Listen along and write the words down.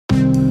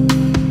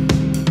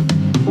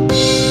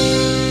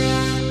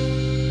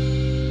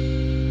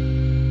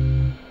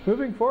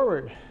moving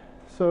forward.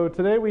 So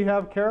today we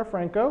have Kara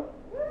Franco.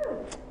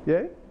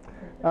 Yay.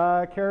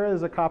 Kara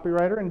is a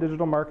copywriter and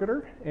digital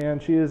marketer,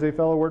 and she is a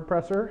fellow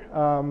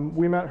WordPresser.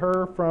 We met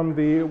her from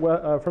the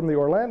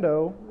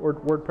Orlando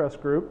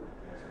WordPress group.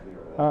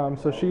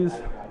 So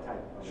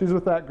she's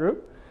with that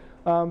group,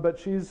 but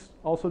she's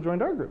also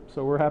joined our group.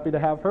 So we're happy to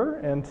have her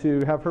and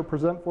to have her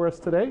present for us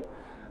today.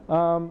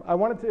 I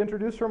wanted to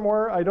introduce her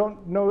more. I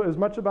don't know as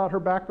much about her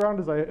background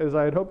as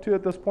I had hoped to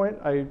at this point.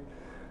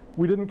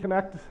 We didn't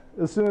connect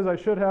as soon as I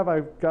should have. I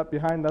got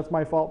behind, that's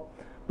my fault.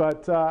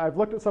 But I've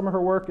looked at some of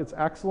her work, it's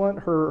excellent.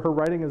 Her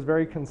writing is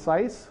very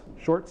concise,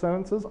 short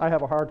sentences. I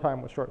have a hard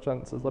time with short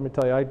sentences, let me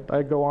tell you.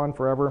 I go on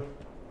forever.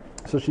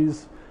 So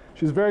she's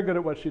very good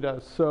at what she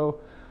does.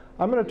 So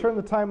I'm gonna turn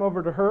the time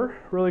over to her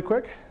really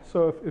quick.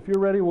 So if you're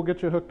ready, we'll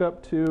get you hooked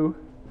up to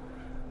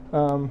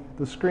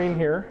the screen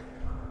here.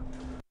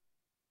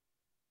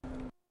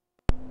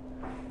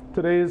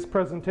 Today's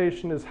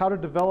presentation is how to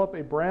develop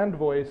a brand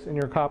voice in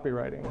your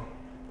copywriting.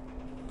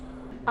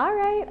 All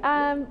right,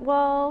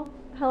 well,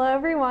 hello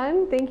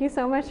everyone. Thank you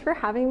so much for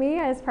having me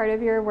as part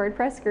of your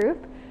WordPress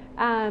group.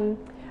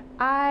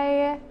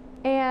 I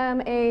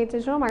am a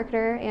digital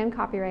marketer and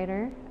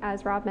copywriter,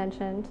 as Rob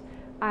mentioned.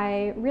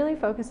 I really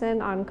focus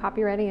in on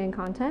copywriting and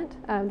content.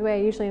 The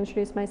way I usually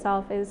introduce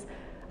myself is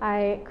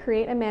I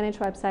create and manage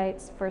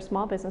websites for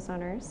small business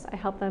owners. I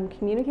help them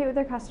communicate with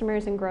their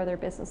customers and grow their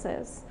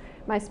businesses.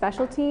 My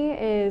specialty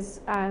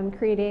is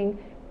creating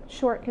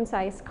short,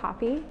 concise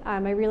copy. I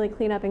really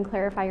clean up and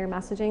clarify your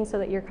messaging so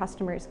that your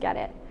customers get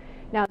it.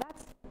 Now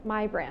that's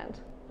my brand,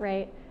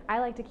 right? I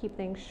like to keep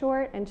things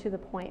short and to the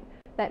point.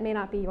 That may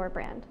not be your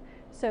brand.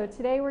 So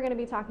today we're going to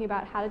be talking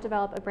about how to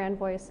develop a brand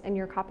voice in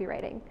your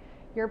copywriting.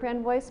 Your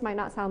brand voice might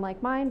not sound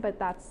like mine, but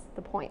that's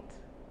the point,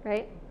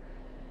 right?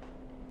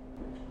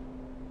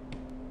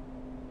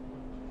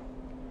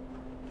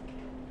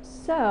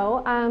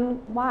 So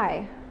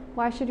why?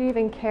 Why should you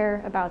even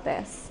care about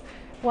this?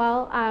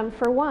 Well,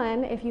 for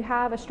one, if you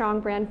have a strong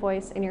brand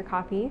voice in your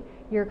copy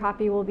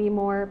will be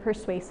more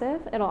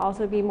persuasive. It'll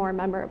also be more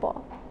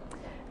memorable.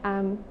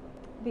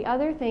 The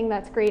other thing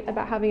that's great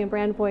about having a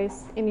brand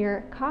voice in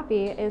your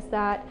copy is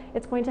that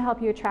it's going to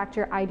help you attract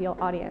your ideal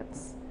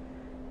audience.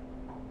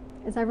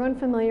 Is everyone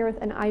familiar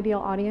with an ideal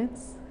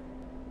audience?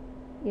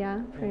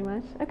 Yeah, pretty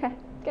much. Okay,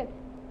 good.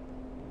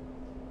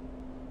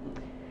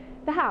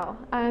 The how.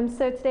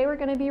 So today we're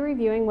going to be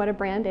reviewing what a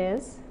brand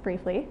is,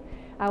 briefly.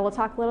 We'll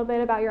talk a little bit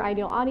about your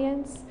ideal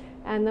audience,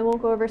 and then we'll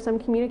go over some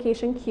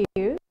communication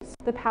cues,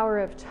 the power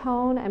of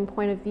tone and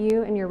point of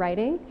view in your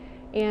writing,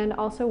 and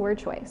also word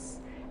choice.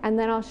 And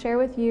then I'll share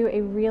with you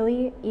a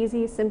really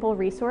easy, simple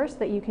resource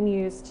that you can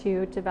use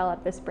to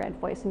develop this brand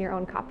voice in your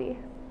own copy.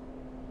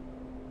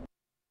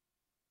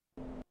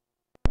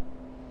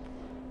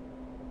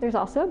 There's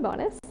also a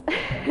bonus.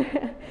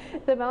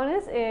 The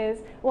bonus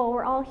is, well,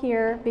 we're all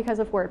here because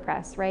of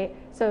WordPress, right?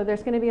 So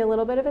there's going to be a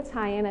little bit of a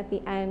tie-in at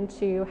the end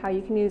to how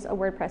you can use a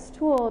WordPress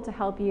tool to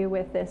help you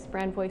with this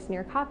brand voice in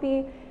your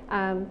copy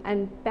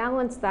and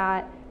balance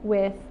that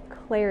with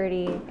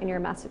clarity in your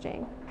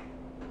messaging.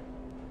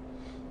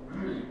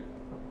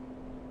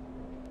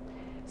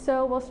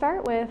 So we'll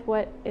start with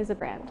what is a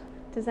brand.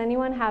 Does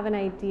anyone have an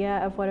idea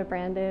of what a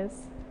brand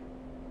is?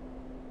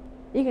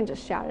 You can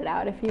just shout it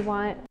out if you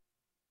want.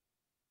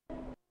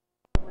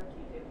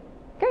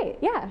 Great,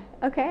 yeah,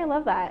 okay, I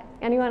love that.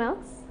 Anyone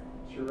else?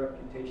 It's your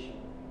reputation.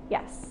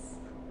 Yes.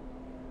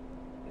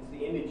 It's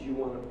the image you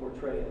want to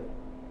portray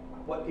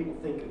of what people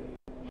think of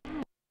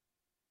you.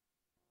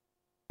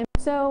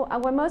 So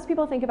when most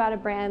people think about a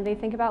brand, they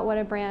think about what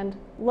a brand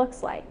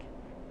looks like.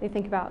 They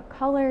think about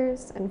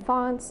colors and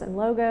fonts and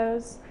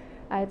logos.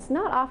 It's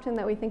not often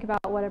that we think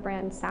about what a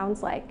brand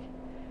sounds like.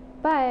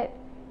 But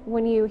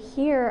when you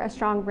hear a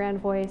strong brand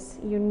voice,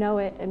 you know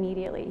it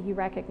immediately, you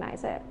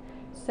recognize it.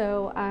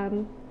 So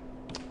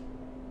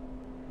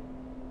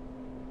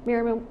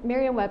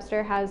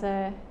Merriam-Webster has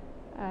an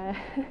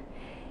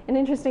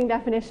interesting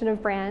definition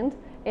of brand.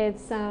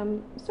 It's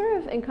sort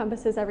of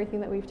encompasses everything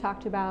that we've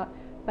talked about,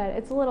 but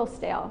it's a little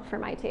stale for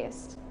my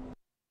taste.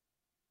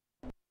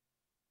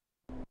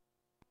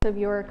 Of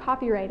your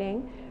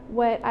copywriting,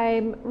 what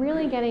I'm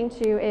really getting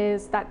to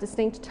is that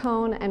distinct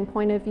tone and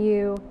point of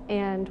view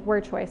and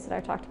word choice that I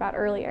talked about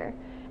earlier.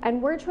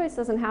 And word choice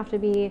doesn't have to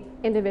be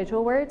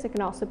individual words, it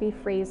can also be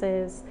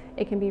phrases,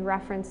 it can be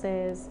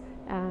references.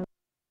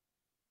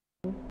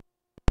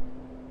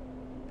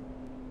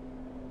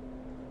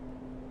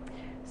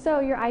 So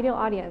your ideal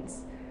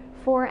audience.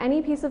 For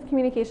any piece of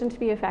communication to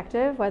be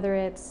effective, whether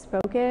it's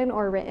spoken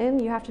or written,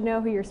 you have to know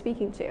who you're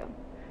speaking to.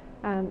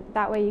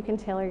 That way you can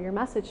tailor your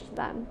message to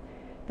them.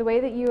 The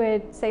way that you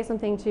would say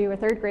something to a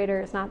third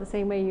grader is not the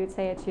same way you would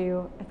say it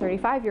to a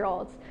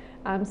 35-year-old.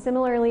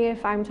 Similarly,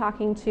 if I'm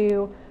talking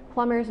to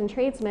plumbers and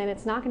tradesmen,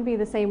 it's not going to be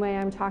the same way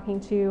I'm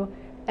talking to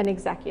an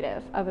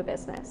executive of a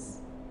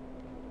business.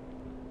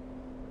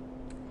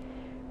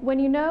 When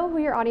you know who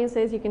your audience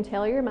is, you can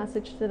tailor your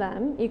message to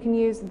them. You can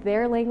use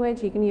their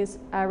language, you can use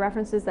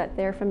references that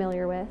they're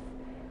familiar with.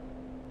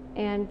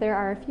 And there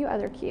are a few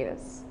other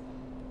cues.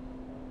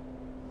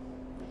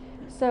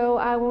 So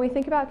when we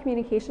think about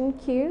communication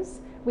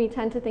cues, we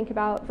tend to think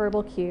about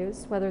verbal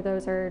cues, whether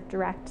those are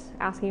direct,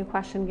 asking a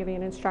question, giving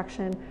an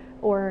instruction,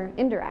 or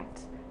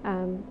indirect.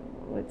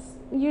 It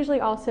usually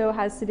also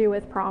has to do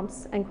with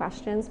prompts and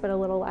questions, but a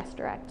little less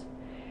direct.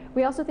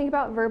 We also think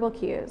about verbal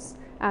cues.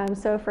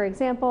 So for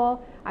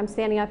example, I'm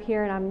standing up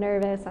here and I'm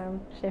nervous, I'm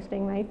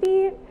shifting my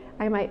feet,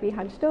 I might be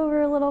hunched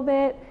over a little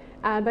bit,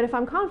 but if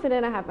I'm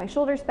confident, I have my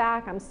shoulders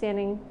back, I'm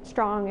standing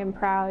strong and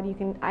proud,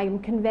 I'm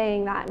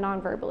conveying that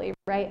non-verbally,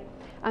 right?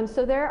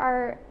 So there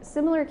are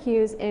similar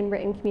cues in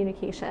written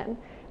communication.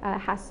 It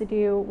has to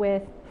do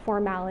with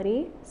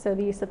formality, so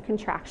the use of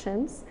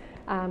contractions,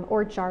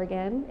 or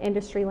jargon,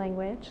 industry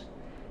language,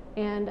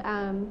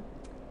 and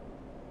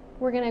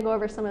we're going to go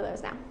over some of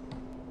those now.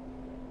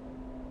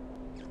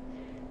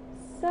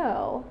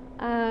 So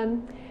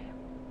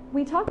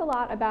we talk a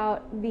lot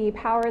about the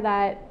power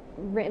that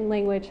written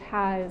language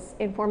has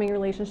in forming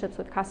relationships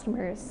with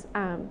customers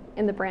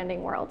in the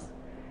branding world.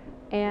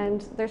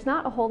 And there's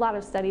not a whole lot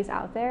of studies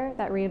out there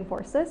that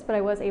reinforce this, but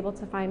I was able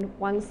to find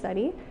one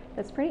study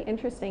that's pretty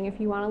interesting if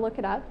you want to look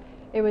it up.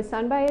 It was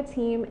done by a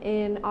team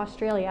in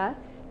Australia,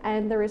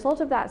 and the result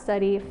of that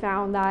study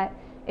found that,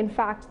 in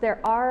fact, there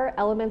are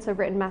elements of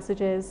written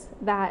messages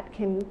that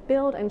can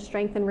build and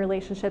strengthen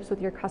relationships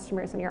with your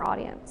customers and your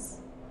audience.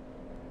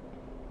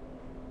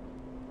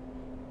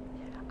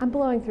 I'm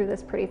blowing through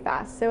this pretty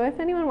fast, so if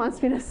anyone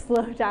wants me to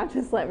slow down,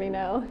 just let me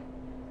know.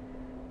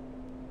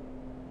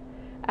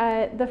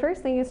 The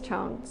first thing is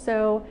tone.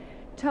 So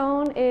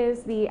tone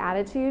is the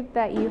attitude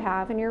that you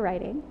have in your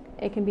writing.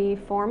 It can be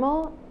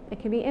formal, it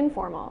can be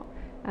informal.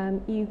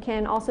 You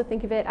can also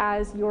think of it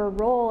as your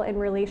role in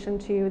relation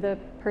to the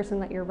person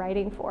that you're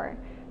writing for.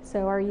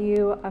 So are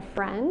you a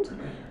friend?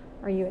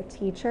 Are you a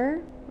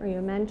teacher? Are you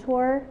a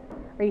mentor?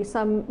 Are you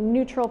some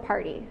neutral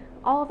party?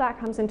 All of that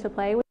comes into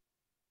play when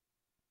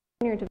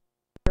you're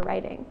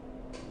writing.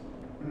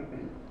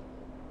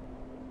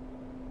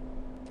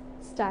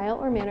 Style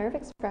or manner of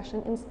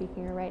expression in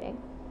speaking or writing.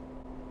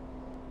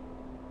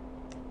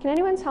 Can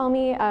anyone tell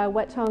me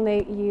what tone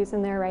they use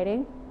in their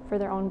writing for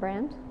their own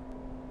brand?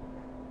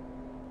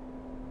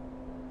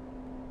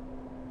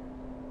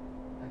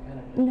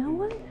 No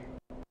one?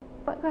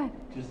 But go ahead.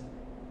 Just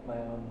my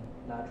own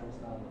natural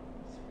style.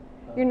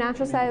 Your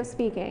natural style of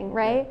speaking,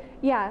 right?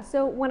 Yeah,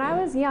 so when I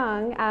was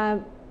young,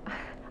 I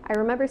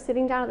remember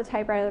sitting down at the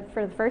typewriter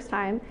for the first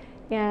time,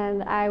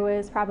 and I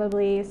was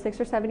probably 6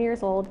 or 7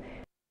 years old.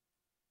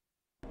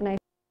 And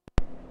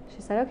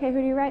she said, okay,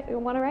 who do you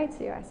want to write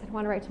to? I said, I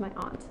want to write to my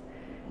aunt.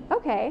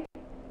 Okay,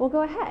 well,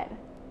 go ahead.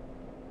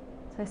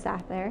 So I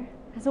sat there.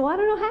 I said, well, I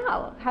don't know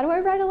how. How do I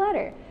write a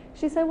letter?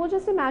 She said, well,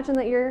 just imagine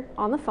that you're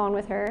on the phone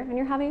with her and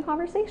you're having a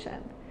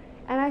conversation.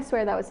 And I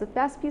swear that was the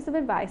best piece of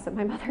advice that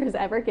my mother has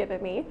ever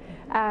given me.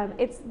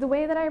 It's the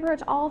way that I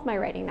approach all of my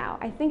writing now.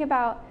 I think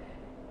about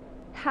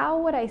how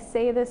would I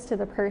say this to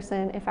the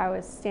person if I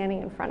was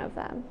standing in front of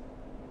them,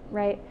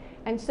 right?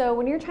 And so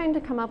when you're trying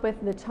to come up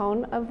with the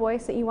tone of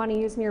voice that you want to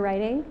use in your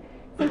writing,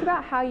 think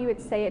about how you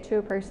would say it to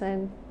a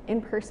person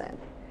in person.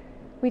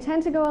 We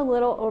tend to go a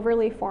little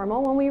overly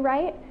formal when we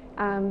write.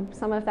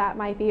 Some of that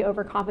might be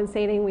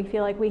overcompensating. We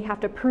feel like we have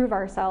to prove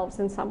ourselves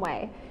in some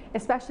way,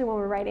 especially when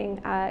we're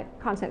writing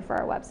content for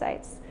our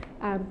websites,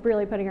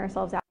 really putting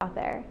ourselves out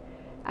there.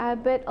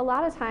 But a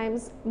lot of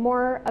times,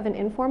 more of an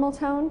informal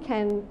tone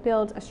can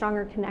build a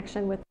stronger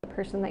connection with the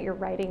person that you're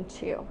writing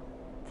to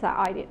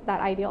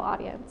that ideal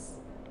audience.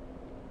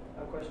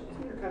 A question,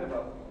 isn't there kind of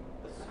a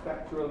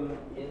spectrum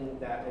in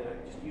that, and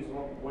I just use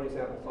one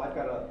example. So I've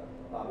got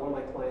one of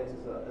my clients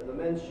is a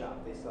men's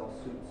shop. They sell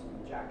suits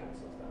and jackets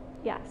and stuff.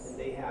 Yes. And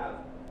they have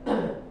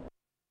the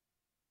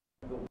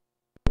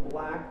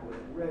black with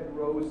red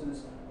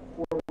roses,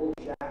 formal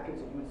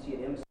jackets that you would see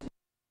an MC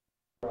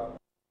or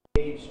a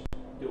page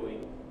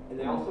doing. And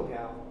they also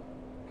have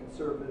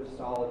conservative,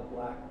 solid,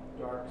 black,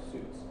 dark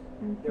suits.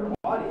 Mm-hmm. Their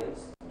audience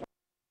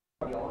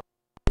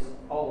is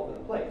all over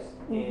the place.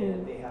 Mm-hmm.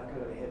 And they have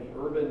kind of a heavy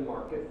urban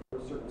market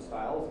for certain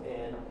styles,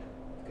 and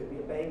it could be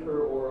a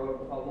banker or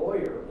a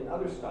lawyer in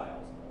other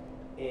styles.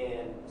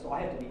 And so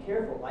I have to be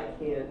careful. I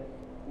can't,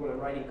 when I'm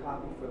writing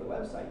copy for the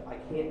website, I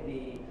can't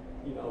be,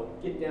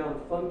 get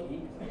down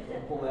funky, because I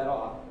can't pull that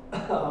off,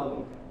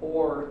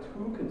 or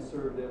too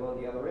conservative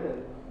on the other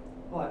end.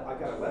 But I've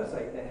got a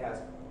website that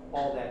has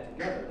all that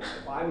together. Now,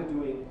 if I was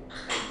doing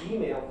an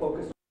email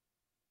focus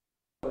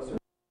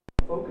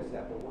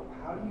that, but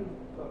how do you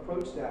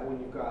approach that when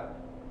you've got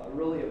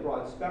really a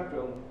broad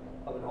spectrum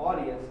of an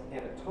audience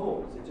and a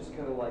tone? Is it just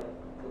kind of like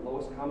the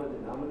lowest common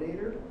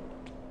denominator?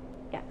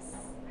 Yes.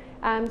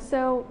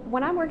 So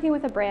when I'm working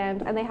with a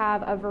brand and they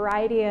have a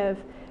variety of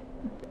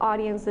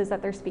audiences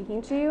that they're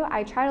speaking to,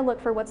 I try to look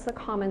for what's the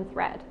common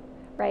thread,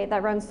 right,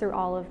 that runs through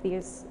all of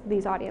these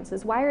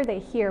audiences. Why are they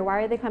here? Why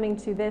are they coming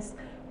to this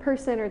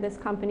person or this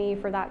company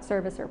for that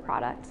service or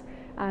product?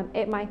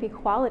 It might be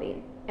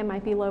quality. It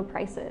might be low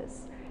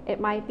prices. It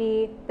might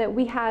be that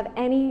we have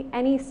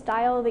any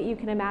style that you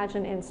can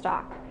imagine in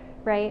stock,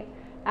 right?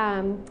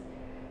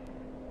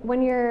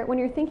 When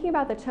you're thinking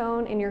about the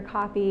tone in your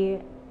copy,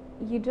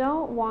 you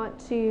don't want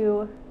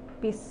to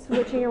be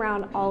switching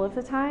around all of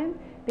the time,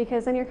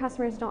 because then your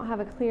customers don't have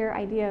a clear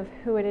idea of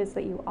who it is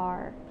that you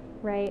are,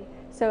 right?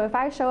 So if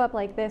I show up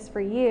like this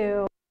for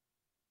you,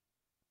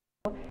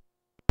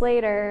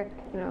 later,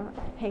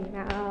 hanging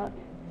out,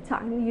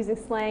 talking, using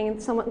slang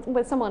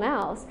with someone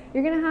else,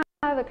 you're going to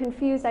have a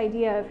confused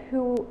idea of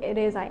who it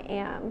is I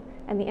am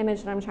and the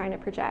image that I'm trying to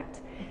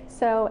project.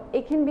 So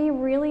it can be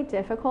really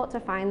difficult to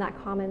find that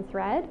common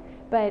thread,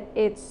 but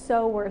it's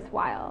so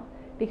worthwhile,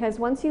 because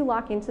once you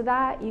lock into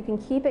that, you can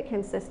keep it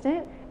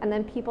consistent, and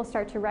then people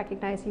start to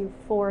recognize you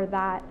for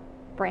that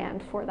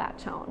brand, for that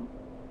tone.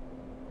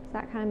 Does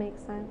that kind of make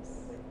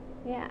sense?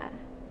 Yeah.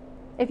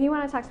 If you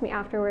want to talk to me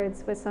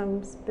afterwards with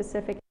some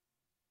specific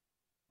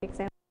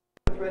examples.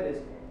 The thread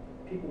is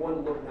people want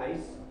to look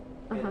nice,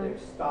 and their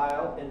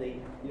style, and they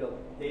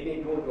may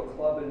be going to a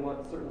club and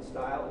want a certain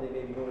style, and they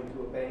may be going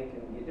to a bank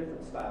and be a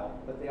different style,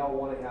 but they all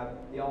want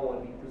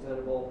to be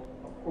presentable,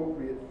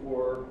 appropriate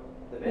for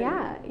the venue.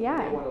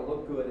 Yeah. They want to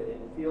look good and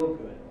feel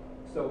good.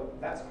 So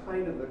that's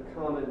kind of the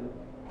common,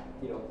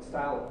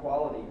 style and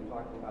quality you're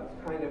talking about.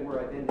 It's kind of where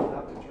I've ended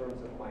up in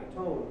terms of my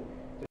tone.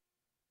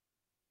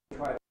 To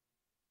try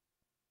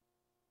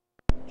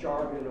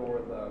jargon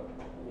or the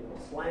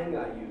slang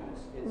I use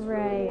is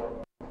really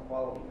more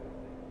quality kind of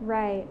thing.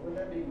 Right. Would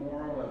that be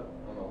more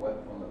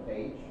on the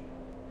page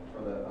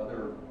for the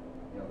other,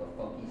 the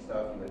funky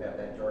stuff? You would have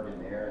that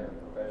jargon there, and the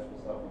professional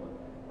stuff on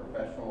the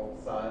professional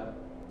side.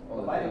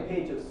 Well, if I have a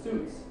page of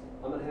suits,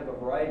 I'm going to have a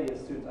variety of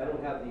suits. I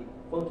don't have the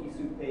funky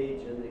suit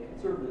page and the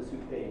conservative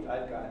suit page.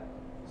 I've got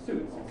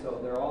suits, and so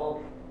they're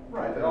all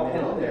right. They're all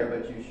on there,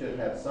 but you should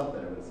have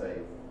something that would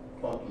say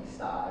funky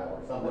style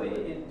or something.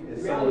 Well,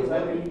 the reality is I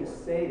don't need to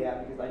say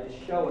that because I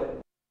just show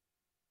it.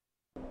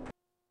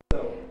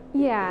 So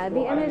yeah,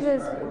 the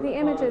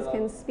images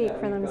can speak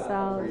for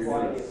themselves. A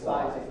variety of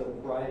sizes, a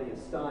variety of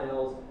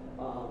styles.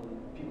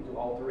 People do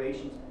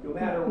alterations. No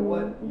matter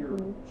what your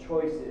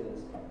choice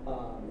is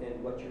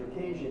and what your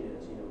occasion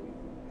is, we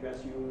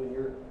dress you and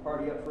your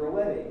party up for a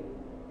wedding.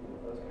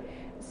 Those kind of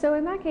things. So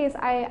in that case,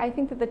 I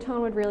think that the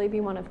tone would really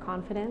be one of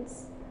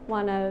confidence,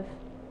 one of,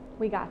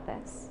 we got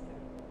this.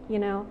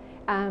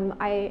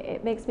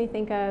 It makes me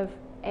think of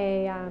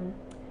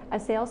a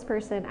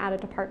salesperson at a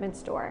department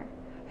store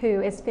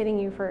who is fitting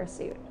you for a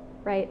suit,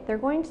 right? They're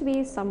going to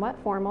be somewhat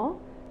formal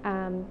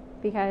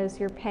because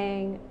you're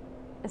paying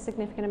a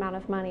significant amount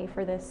of money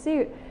for this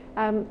suit,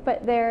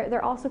 but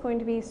they're also going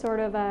to be sort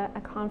of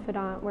a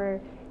confidant where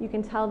you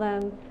can tell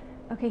them,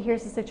 okay,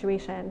 here's the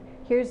situation,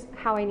 here's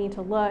how I need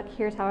to look,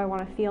 here's how I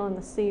want to feel in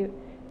the suit,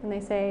 and they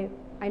say,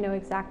 I know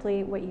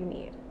exactly what you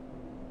need,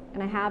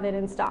 and I have it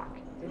in stock.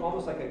 You're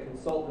almost like a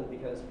consultant,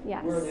 because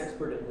we're an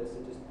expert at this,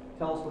 and just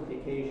tell us what the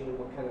occasion and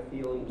what kind of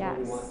feeling you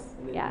want,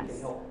 and then we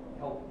can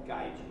help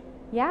guide you.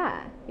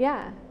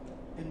 Yeah.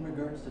 In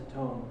regards to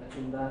tone,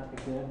 in that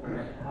example,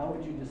 how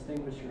would you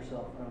distinguish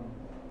yourself from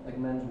like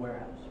Men's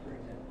Warehouse, for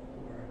example?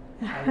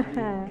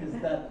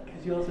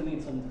 Because you also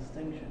need some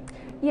distinction.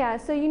 Yeah,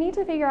 so you need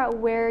to figure out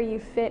where you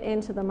fit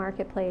into the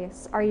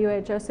marketplace. Are you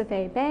a Joseph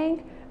A.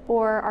 Bank,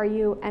 or are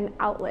you an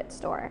outlet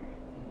store?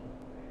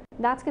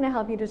 That's going to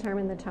help you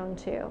determine the tone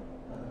too.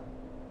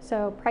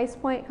 So price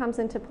point comes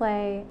into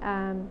play,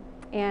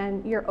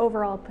 and your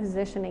overall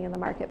positioning in the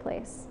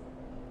marketplace.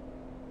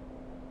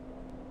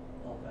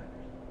 All factors.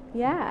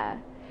 Yeah.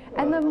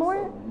 Well, and the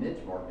more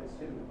niche markets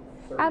too.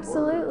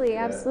 Absolutely.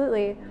 You're not having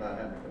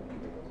to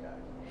compete with those guys.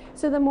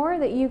 So the more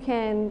that you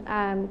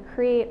can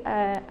create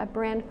a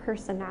brand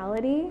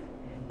personality,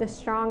 the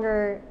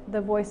stronger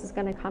the voice is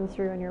going to come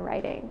through in your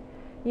writing.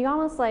 You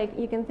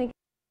can think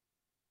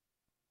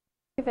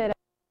of it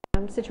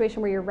as a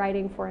situation where you're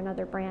writing for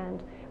another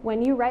brand.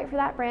 When you write for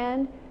that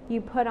brand, you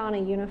put on a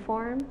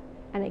uniform,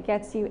 and it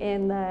gets you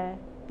in the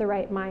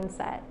right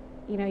mindset.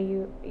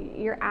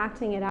 You're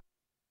acting it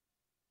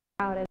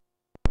out.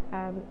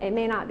 It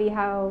may not be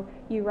how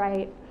you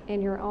write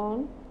in your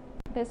own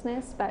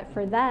business, but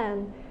for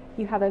them,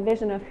 you have a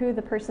vision of who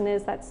the person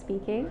is that's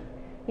speaking.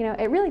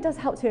 It really does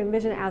help to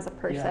envision it as a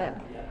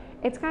person. Yeah.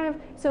 It's kind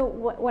of, so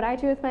what I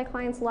do with my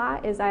clients a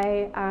lot is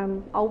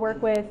I'll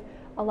work with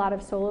a lot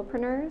of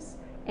solopreneurs,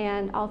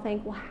 and I'll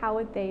think, well, how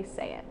would they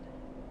say it,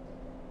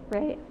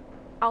 right?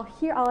 I'll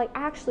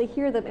actually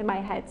hear them in my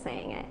head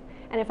saying it.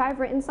 And if I've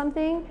written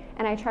something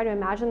and I try to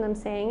imagine them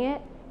saying it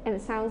and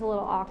it sounds a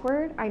little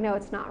awkward, I know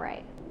it's not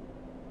right.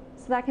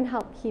 So that can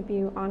help keep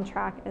you on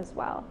track as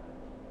well.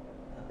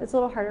 It's a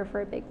little harder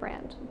for a big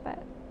brand,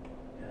 but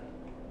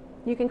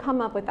you can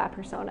come up with that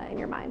persona in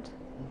your mind.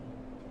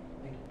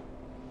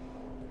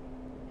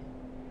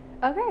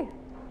 Okay,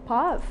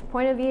 POV,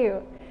 point of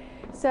view.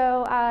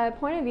 So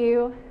point of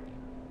view,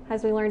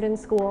 as we learned in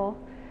school,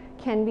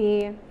 can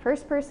be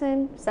first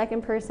person,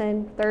 second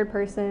person, third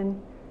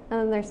person, and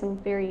then there's some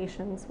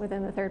variations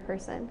within the third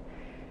person.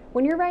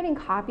 When you're writing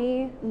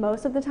copy,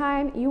 most of the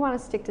time, you want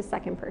to stick to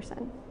second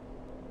person.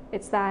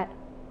 It's that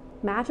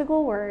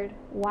magical word,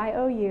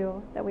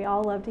 Y-O-U, that we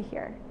all love to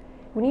hear.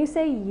 When you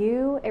say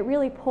you, it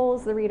really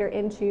pulls the reader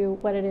into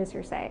what it is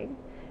you're saying.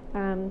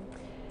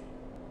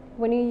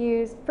 When you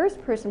use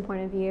first person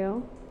point of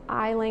view,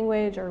 I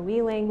language or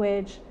we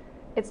language,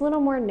 it's a little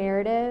more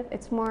narrative.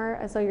 It's more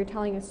as though you're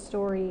telling a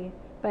story,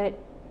 but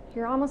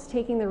you're almost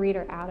taking the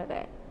reader out of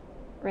it,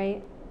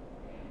 right?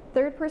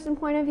 Third person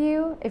point of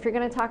view, if you're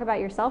going to talk about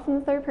yourself in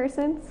the third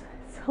person,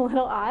 it's a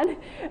little odd,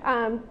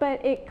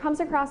 but it comes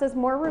across as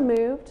more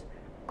removed,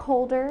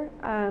 colder.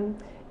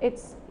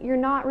 You're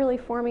not really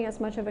forming as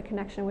much of a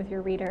connection with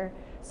your reader.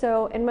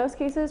 So in most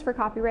cases for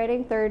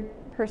copywriting, third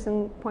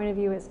person point of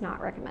view is not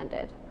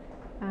recommended.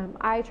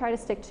 I try to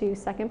stick to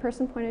second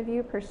person point of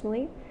view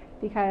personally,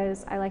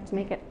 because I like to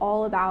make it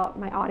all about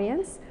my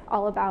audience,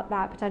 all about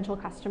that potential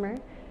customer.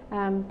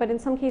 But in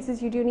some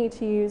cases, you do need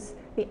to use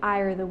the I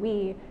or the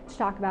we to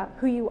talk about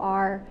who you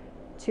are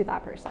to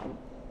that person.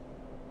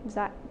 Does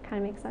that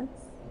kind of make sense?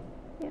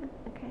 Yeah,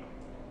 okay.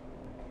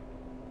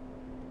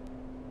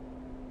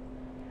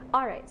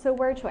 All right, so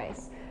word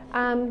choice.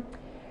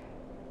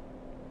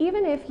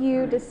 Even if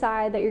you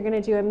decide that you're going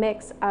to do a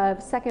mix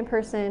of second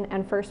person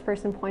and first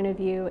person point of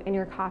view in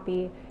your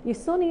copy, you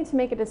still need to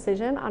make a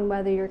decision on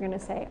whether you're going to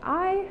say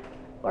I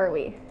or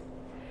we.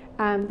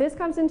 This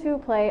comes into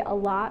play a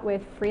lot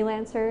with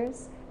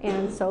freelancers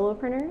and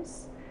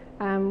solopreneurs.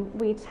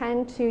 We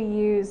tend to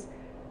use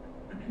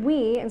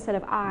we instead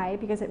of I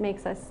because it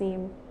makes us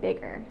seem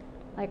bigger.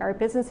 Like our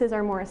businesses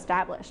are more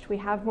established, we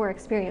have more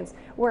experience.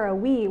 We're a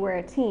we, we're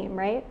a team,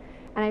 right?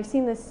 And I've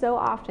seen this so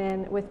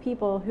often with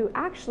people who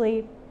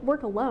actually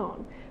work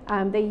alone.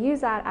 They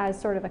use that as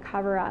sort of a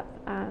cover-up,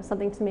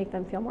 something to make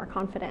them feel more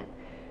confident.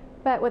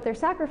 But what they're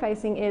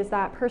sacrificing is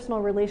that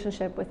personal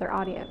relationship with their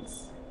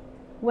audience.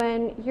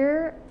 When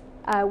you're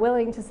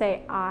willing to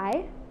say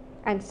I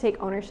and to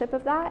take ownership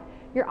of that,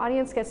 your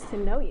audience gets to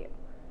know you.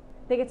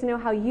 They get to know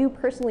how you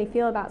personally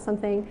feel about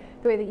something,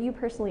 the way that you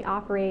personally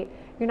operate.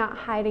 You're not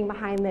hiding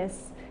behind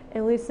this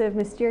elusive,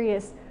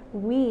 mysterious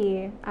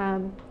we,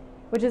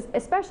 which is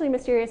especially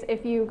mysterious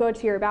if you go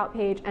to your About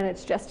page and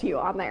it's just you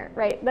on there,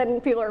 right?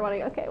 Then people are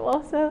wondering, okay,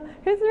 well, so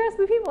who's the rest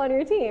of the people on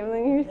your team? And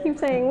then you keep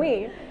saying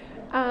we.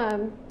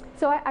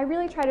 So I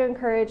really try to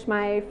encourage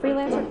my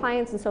freelancer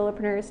clients and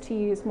solopreneurs to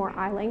use more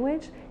I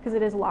language because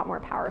it is a lot more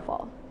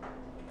powerful.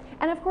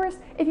 And of course,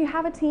 if you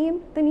have a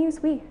team, then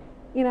use we.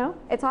 You know,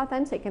 it's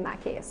authentic in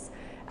that case.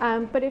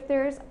 But if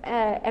there's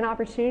an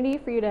opportunity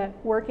for you to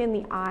work in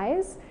the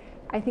I's,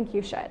 I think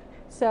you should.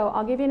 So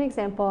I'll give you an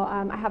example.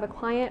 I have a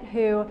client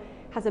who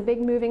has a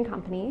big moving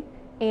company,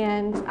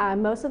 and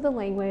most of the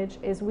language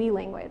is we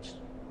language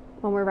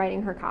when we're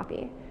writing her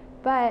copy.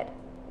 But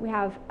we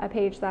have a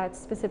page that's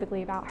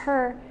specifically about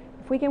her.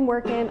 If we can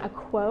work in a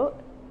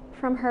quote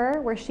from her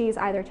where she's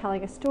either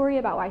telling a story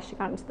about why she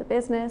got into the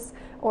business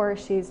or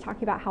she's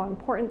talking about how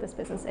important this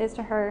business is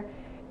to her,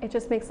 it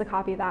just makes the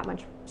copy that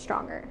much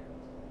stronger.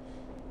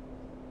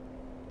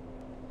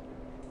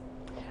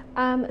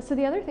 So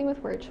the other thing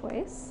with word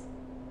choice,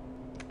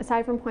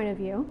 aside from point of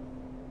view,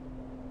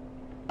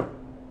 let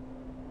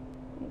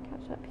me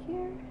catch up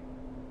here.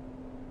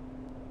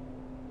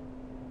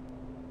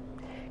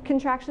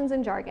 Contractions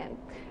and jargon.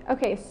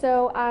 Okay,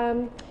 so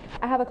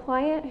I have a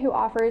client who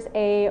offers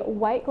a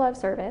white glove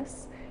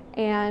service,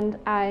 and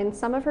in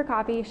some of her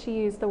copy she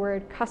used the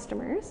word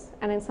customers,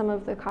 and in some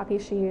of the copy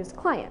she used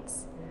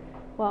clients.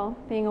 Well,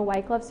 being a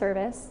white glove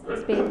service,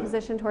 it's being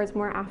positioned towards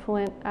more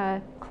affluent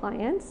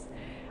clients.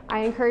 I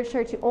encouraged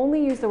her to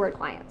only use the word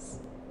clients.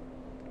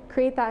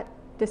 Create that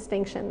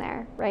distinction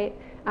there, right?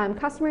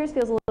 Customers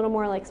feels a little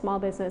more like small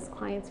business,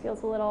 clients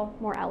feels a little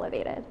more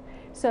elevated.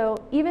 So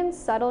even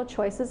subtle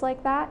choices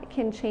like that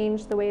can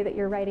change the way that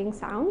your writing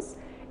sounds,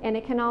 and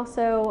it can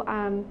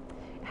also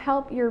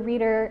help your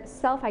reader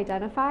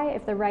self-identify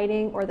if the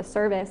writing or the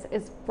service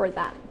is for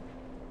them.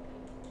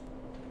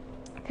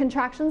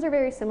 Contractions are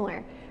very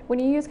similar. When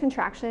you use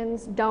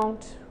contractions,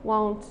 don't,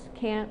 won't,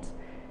 can't,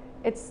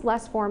 it's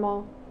less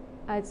formal,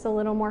 it's a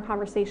little more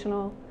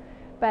conversational.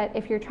 But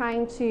if you're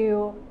trying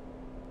to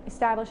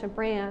establish a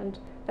brand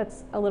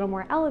that's a little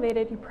more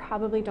elevated, you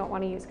probably don't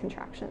want to use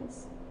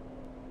contractions.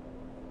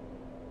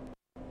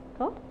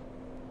 Cool?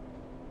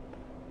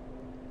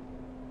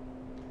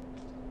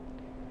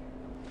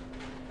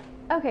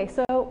 Okay,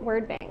 so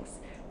word banks.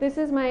 This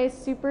is my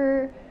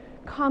super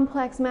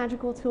complex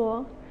magical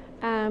tool.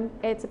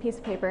 It's a piece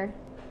of paper.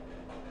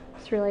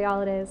 That's really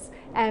all it is.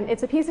 And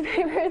it's a piece of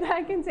paper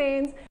that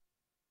contains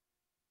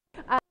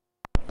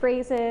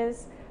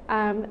phrases,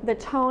 the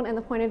tone and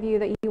the point of view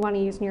that you want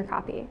to use in your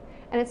copy.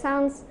 And it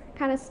sounds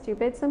kind of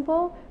stupid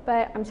simple,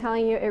 but I'm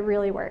telling you, it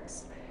really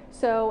works.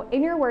 So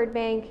in your word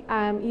bank,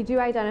 you do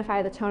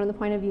identify the tone and the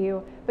point of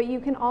view, but you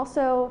can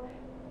also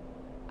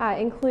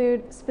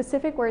include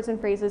specific words and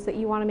phrases that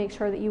you want to make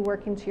sure that you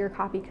work into your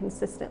copy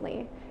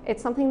consistently.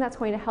 It's something that's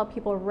going to help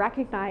people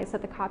recognize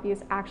that the copy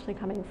is actually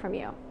coming from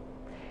you.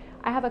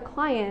 I have a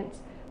client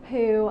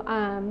who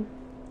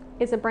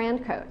is a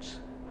brand coach,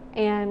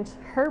 and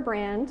her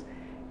brand,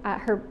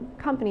 her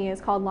company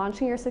is called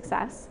Launching Your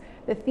Success.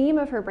 The theme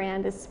of her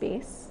brand is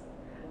space.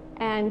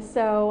 And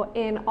so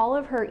in all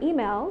of her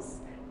emails,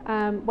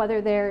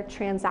 whether they're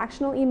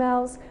transactional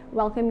emails,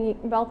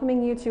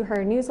 welcoming you to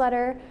her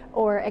newsletter,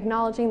 or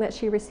acknowledging that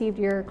she received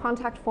your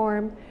contact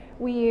form.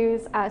 We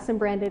use some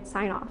branded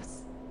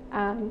sign-offs.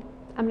 I'm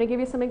going to give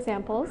you some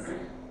examples.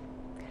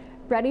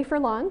 Ready for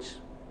launch,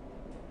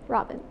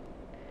 Robin.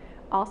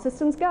 All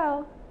systems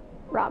go,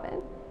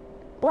 Robin.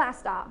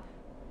 Blast off,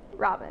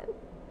 Robin.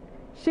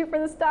 Shoot for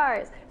the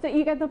stars. So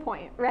you get the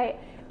point, right?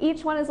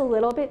 Each one is a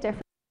little bit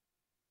different.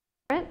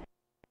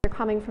 They're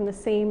coming from the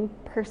same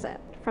person,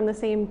 from the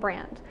same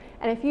brand.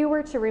 And if you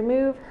were to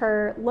remove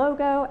her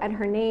logo and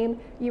her name,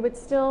 you would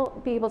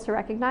still be able to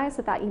recognize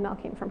that that email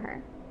came from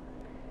her.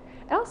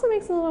 It also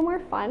makes it a little more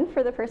fun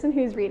for the person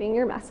who's reading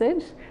your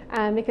message,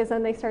 because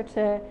then they start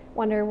to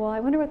wonder, well, I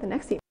wonder what the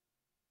next email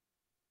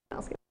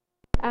is going to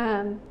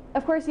be.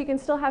 Of course, you can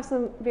still have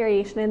some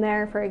variation in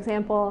there. For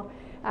example,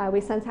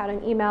 we sent out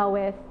an email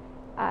with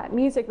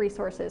music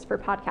resources for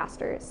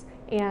podcasters,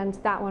 and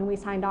that one we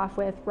signed off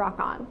with Rock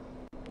On,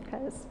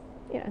 because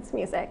it's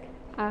music.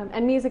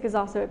 And music is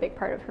also a big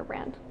part of her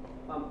brand.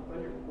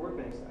 Under word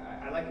banks,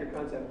 I like your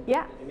concept.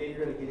 Yeah. And maybe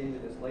you're going to get into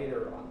this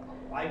later.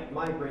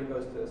 My brain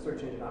goes to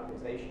search engine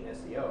optimization,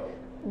 SEO,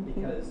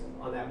 because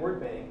on that word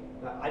bank,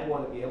 I'd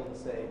want to be able to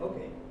say,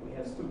 okay, we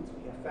have suits,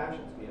 we have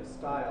fashions, we have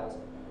styles,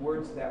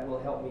 words that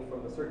will help me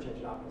from a search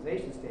engine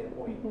optimization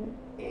standpoint,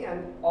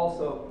 and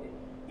also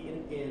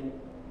in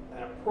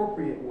an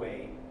appropriate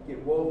way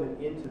get woven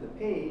into the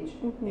page,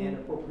 and an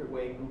appropriate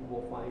way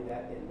Google will find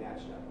that and match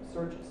it up with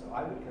searches. So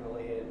I would kind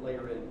of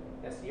layer in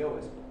SEO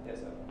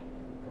as a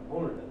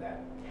component of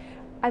that.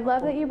 I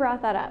love that you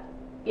brought that up.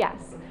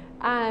 Yes.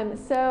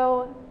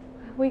 So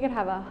we could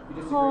have a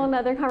whole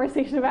nother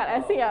conversation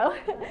about SEO.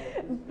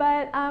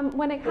 But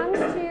when it comes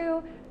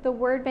to the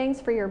word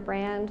banks for your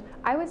brand,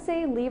 I would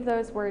say leave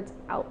those words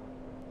out,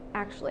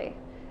 actually.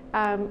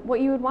 What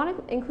you would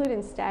want to include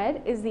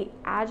instead is the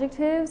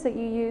adjectives that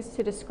you use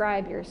to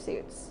describe your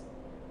suits,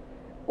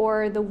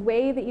 or the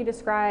way that you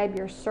describe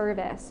your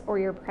service or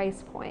your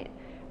price point.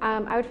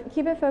 I would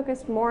keep it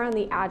focused more on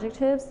the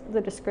adjectives,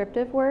 the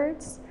descriptive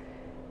words,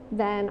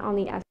 than on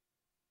the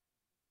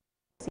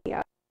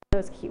SEO,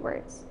 those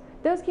keywords.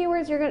 Those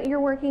keywords you're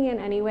working in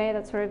anyway.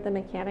 That's sort of the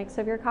mechanics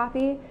of your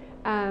copy.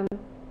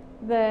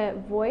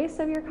 The voice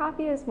of your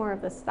copy is more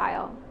of the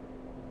style.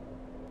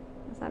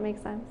 Does that make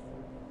sense?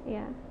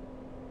 Yeah.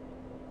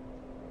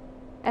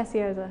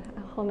 SEO is a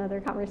whole nother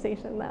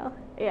conversation, though.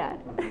 Yeah.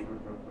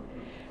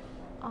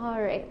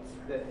 All right.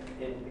 The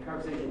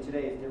conversation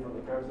today is different from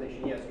the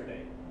conversation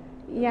yesterday.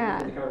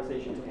 Yeah. The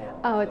conversation tomorrow.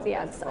 Oh,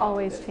 it's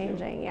always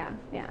changing. Yeah.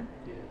 Yeah,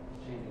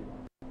 it's changing.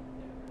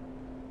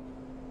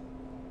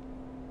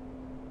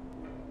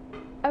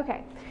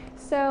 Okay.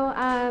 So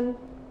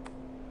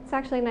it's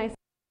actually nice.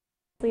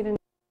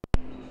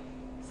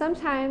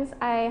 Sometimes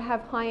I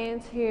have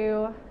clients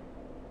who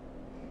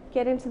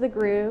get into the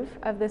groove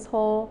of this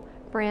whole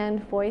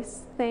brand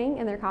voice thing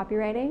in their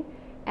copywriting,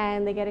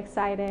 and they get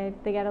excited,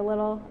 they get a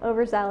little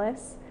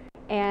overzealous,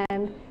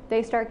 and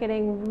they start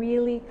getting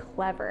really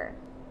clever.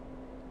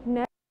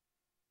 Never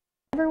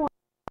want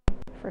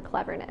for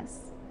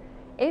cleverness.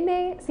 It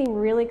may seem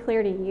really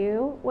clear to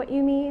you what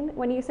you mean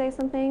when you say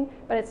something,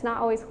 but it's not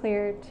always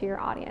clear to your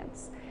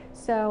audience.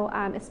 So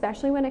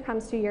especially when it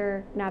comes to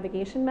your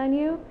navigation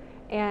menu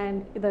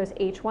and those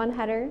H1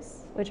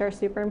 headers, which are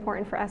super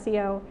important for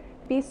SEO,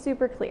 be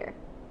super clear.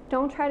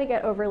 Don't try to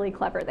get overly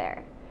clever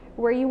there.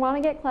 Where you want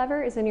to get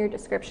clever is in your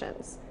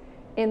descriptions,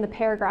 in the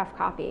paragraph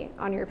copy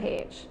on your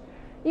page.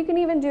 You can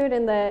even do it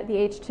in the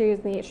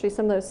H2s and the H3s,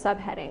 some of those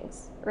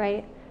subheadings,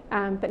 right?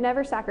 But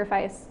never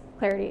sacrifice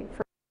clarity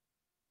for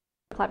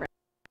cleverness.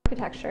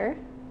 Architecture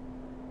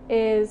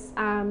is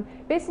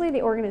basically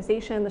the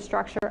organization, the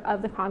structure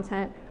of the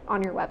content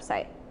on your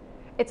website.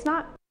 It's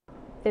not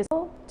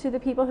visible to the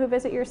people who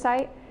visit your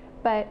site,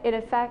 but it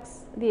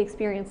affects the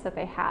experience that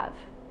they have.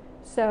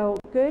 So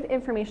good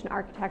information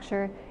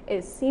architecture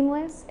is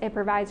seamless. It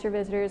provides your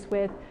visitors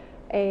with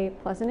a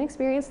pleasant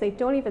experience. They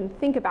don't even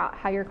think about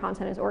how your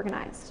content is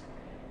organized.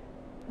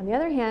 On the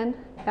other hand,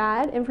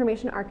 bad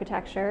information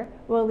architecture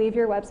will leave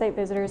your website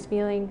visitors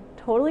feeling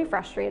totally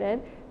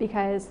frustrated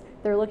because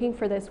they're looking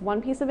for this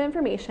one piece of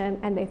information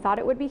and they thought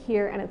it would be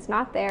here and it's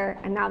not there,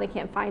 and now they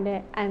can't find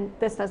it, and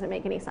this doesn't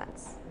make any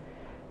sense.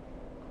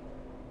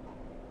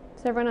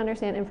 Does everyone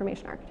understand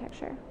information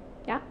architecture?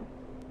 Yeah?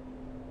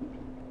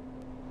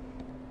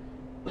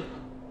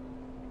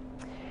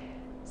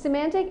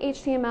 Semantic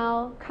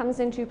HTML comes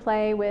into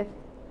play with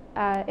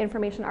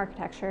information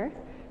architecture.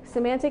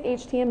 Semantic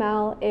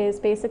HTML is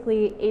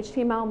basically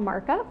HTML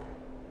markup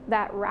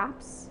that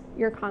wraps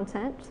your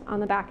content on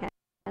the back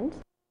end,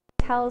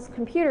 tells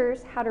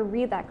computers how to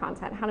read that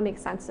content, how to make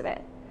sense of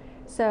it.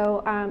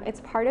 So it's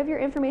part of your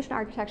information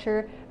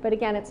architecture, but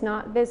again, it's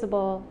not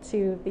visible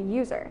to the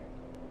user.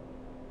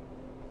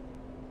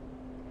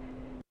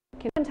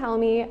 Can you tell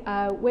me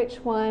which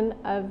one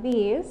of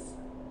these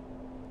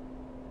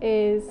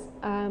is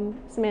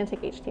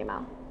semantic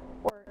HTML,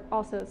 or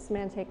also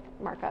semantic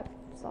markup?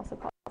 It's also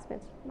called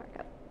semantic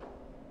markup.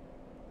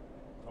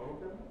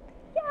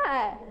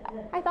 Yeah,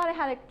 I thought I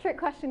had a trick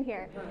question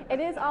here. It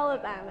is all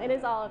of them. It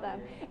is all of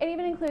them. It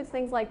even includes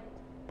things like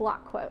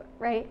block quote,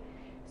 right?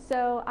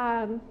 So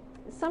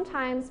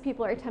sometimes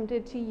people are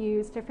tempted to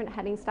use different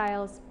heading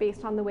styles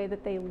based on the way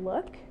that they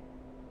look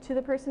to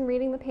the person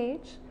reading the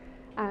page.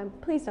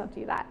 Please don't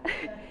do that,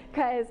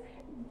 because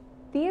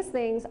these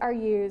things are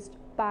used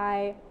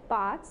by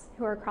bots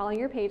who are crawling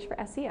your page for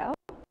SEO,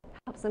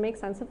 helps them make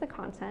sense of the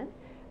content.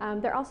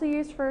 They're also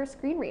used for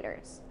screen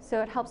readers,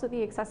 so it helps with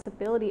the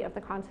accessibility of the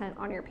content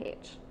on your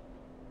page.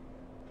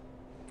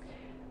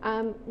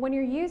 When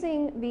you're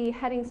using the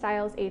heading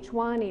styles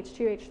H1,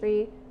 H2,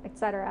 H3,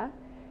 etc.,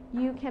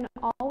 you can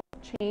always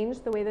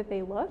change the way that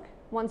they look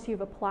once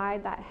you've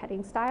applied that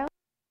heading style.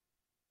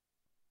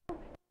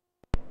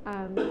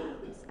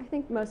 I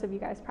think most of you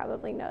guys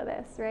probably know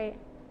this, right?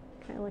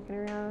 Kind of looking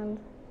around,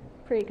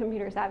 pretty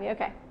computer savvy.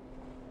 Okay.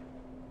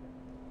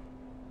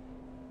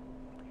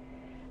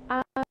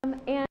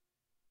 And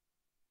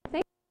I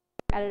think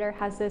the editor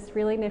has this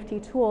really nifty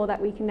tool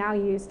that we can now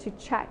use to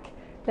check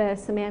the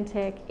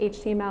semantic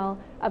HTML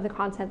of the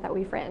content that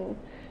we've written.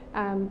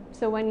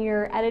 So when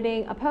you're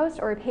editing a post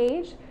or a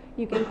page,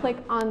 you can click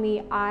on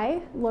the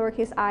I,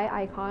 lowercase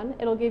I icon.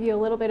 It'll give you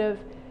a little bit of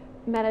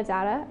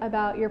metadata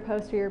about your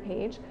post or your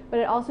page, but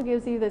it also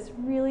gives you this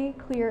really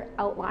clear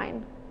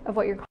outline of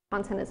what your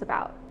content is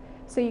about.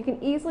 So you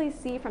can easily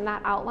see from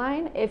that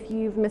outline if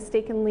you've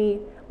mistakenly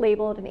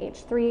labeled an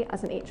H3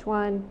 as an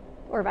H1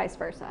 or vice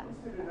versa.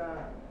 Consider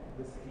that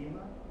the schema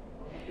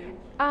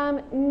of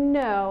the page?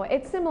 No,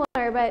 it's similar,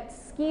 but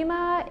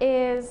schema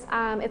is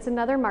it's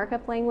another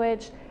markup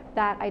language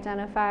that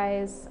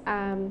identifies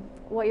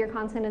what your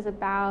content is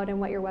about and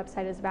what your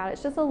website is about.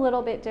 It's just a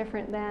little bit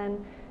different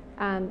than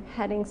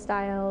heading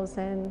styles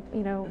and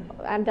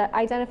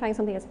identifying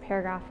something as a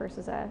paragraph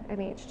versus an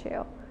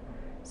H2.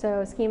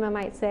 So schema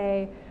might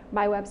say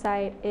my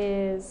website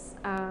is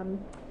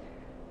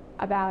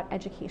about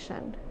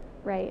education,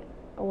 right?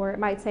 Or it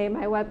might say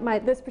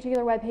this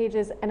particular web page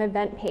is an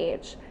event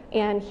page,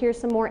 and here's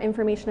some more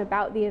information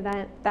about the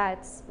event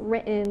that's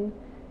written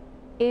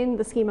in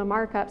the schema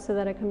markup so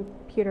that a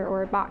computer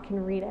or a bot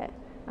can read it.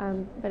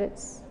 But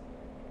it's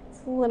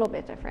a little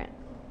bit different.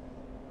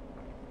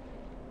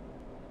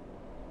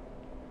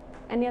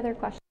 Any other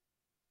questions?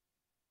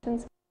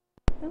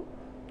 No?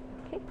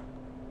 Okay.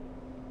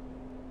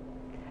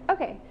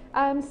 Okay,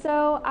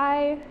 so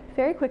I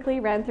very quickly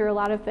ran through a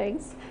lot of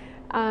things.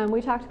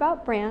 We talked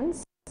about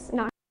brands,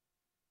 not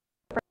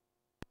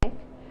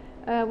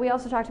we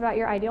also talked about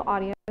your ideal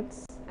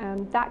audience.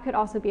 That could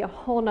also be a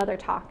whole nother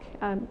talk,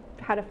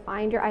 how to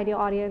find your ideal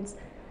audience,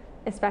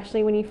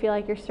 especially when you feel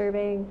like you're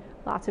serving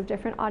lots of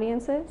different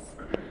audiences.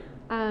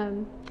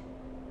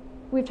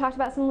 We've talked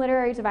about some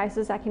literary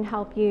devices that can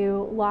help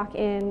you lock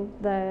in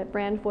the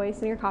brand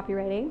voice in your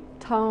copywriting,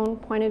 tone,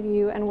 point of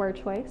view, and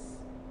word choice.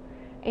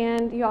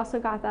 And you also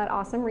got that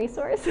awesome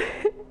resource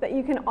that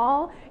you can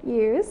all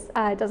use.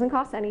 It doesn't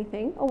cost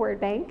anything, a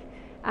word bank.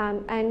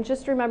 And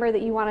just remember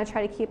that you want to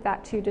try to keep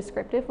that to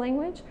descriptive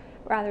language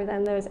rather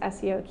than those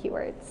SEO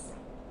keywords.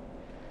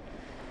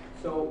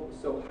 So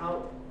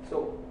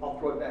I'll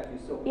throw it back to you.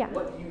 So yeah.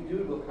 What do you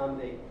do to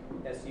accommodate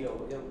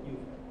SEO?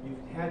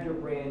 You've had your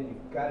brand,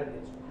 you've got it,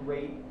 it's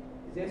great.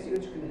 Is SEO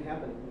just going to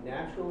happen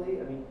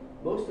naturally? I mean,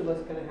 most of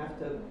us kind of have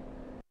to.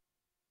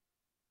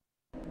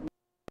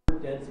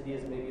 Word density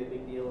isn't maybe a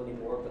big deal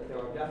anymore, but there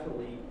are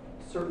definitely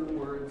certain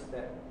words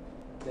that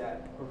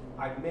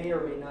I may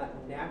or may not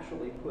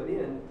naturally put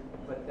in,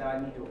 but that I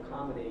need to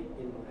accommodate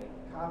in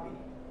my copy.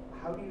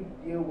 How do you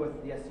deal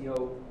with the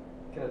SEO,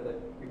 kind of the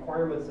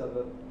requirements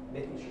of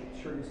making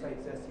sure your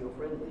site's SEO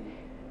friendly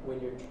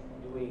when you're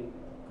doing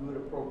good,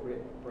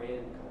 appropriate brand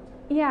content?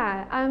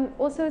 Yeah,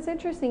 well, so it's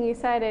interesting you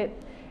said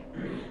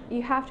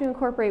you have to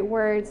incorporate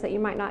words that you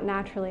might not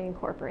naturally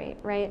incorporate,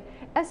 right?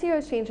 SEO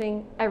is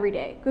changing every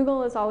day.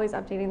 Google is always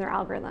updating their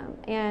algorithm.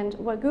 And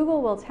what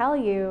Google will tell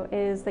you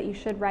is that you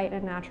should write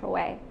in a natural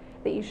way,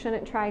 that you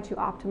shouldn't try to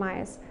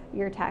optimize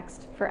your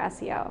text for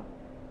SEO.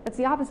 It's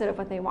the opposite of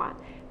what they want.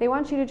 They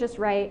want you to just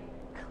write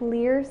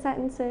clear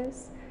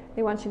sentences.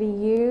 They want you to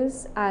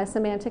use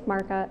semantic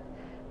markup,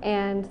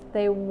 and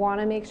they want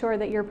to make sure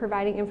that you're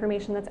providing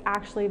information that's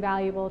actually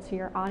valuable to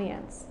your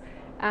audience.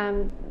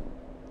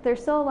 There's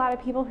still a lot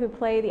of people who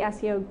play the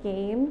SEO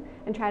game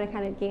and try to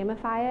kind of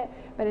gamify it,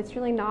 but it's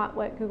really not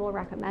what Google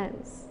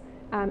recommends.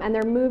 And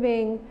they're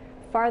moving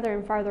farther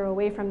and farther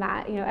away from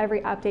that. You know,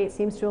 every update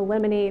seems to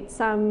eliminate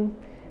some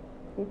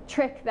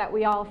trick that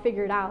we all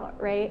figured out,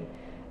 right?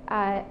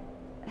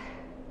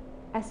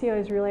 SEO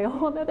is really a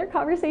whole other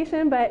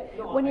conversation, but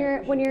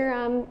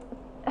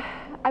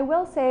I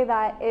will say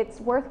that it's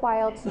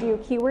worthwhile to do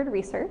keyword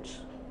research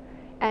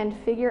and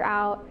figure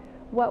out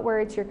what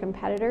words your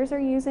competitors are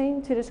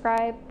using to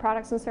describe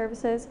products and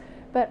services,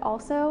 but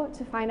also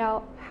to find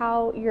out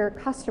how your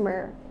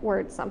customer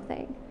words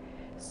something.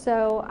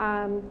 So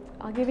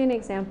I'll give you an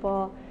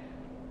example.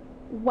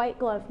 White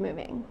glove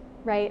moving,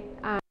 right?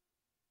 I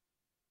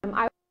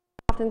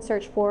often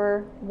search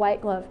for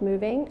white glove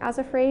moving as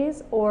a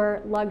phrase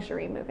or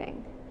luxury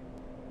moving.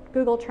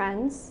 Google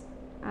Trends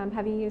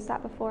Have you used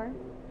that before?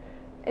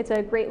 It's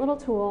a great little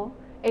tool.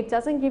 It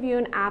doesn't give you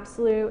an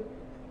absolute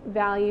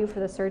value for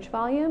the search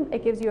volume.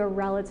 It gives you a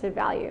relative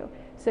value.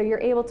 So you're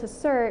able to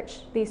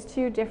search these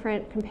two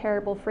different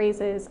comparable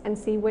phrases and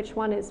see which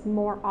one is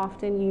more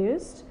often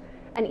used,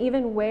 and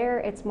even where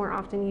it's more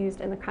often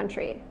used in the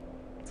country.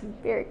 It's a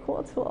very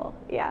cool tool,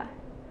 yeah.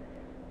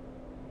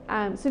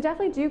 So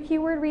definitely do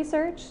keyword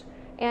research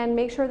and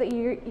make sure that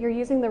you're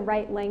using the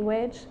right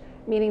language,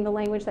 meaning the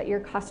language that your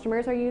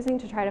customers are using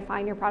to try to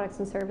find your products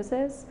and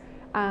services.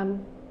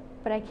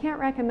 But I can't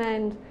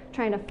recommend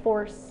trying to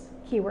force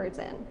keywords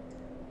in.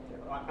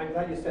 I'm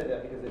glad you said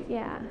that because it's,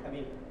 Yeah. I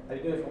mean,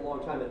 I've been doing it for a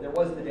long time, and there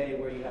was the day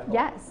where you have to,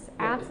 Yes,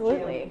 you have to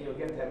absolutely. jam, you know,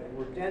 you have to have the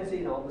word density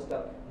and all this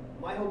stuff.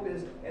 My hope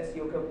is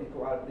SEO companies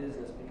go out of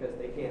business because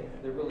they can't,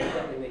 they're really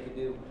nothing they can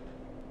do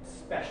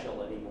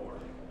special anymore.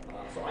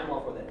 So I'm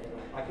all for that. You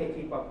know, I can't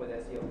keep up with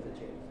SEO as it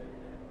changes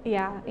every day.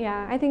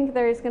 Yeah. I think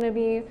there's going to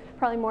be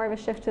probably more of a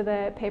shift to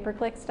the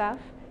pay-per-click stuff,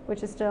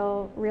 which is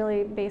still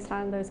really based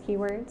on those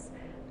keywords.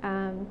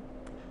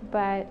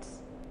 But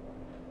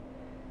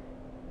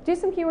do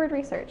some keyword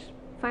research.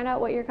 Find out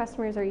what your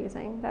customers are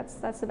using. That's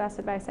the best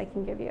advice I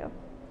can give you.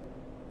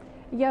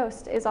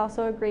 Yoast is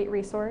also a great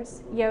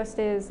resource. Yoast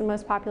is the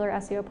most popular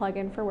SEO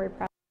plugin for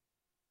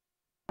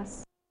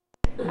WordPress.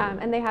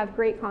 And they have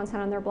great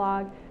content on their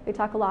blog. They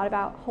talk a lot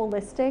about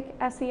holistic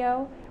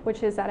SEO,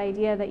 which is that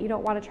idea that you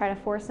don't want to try to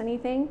force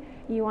anything.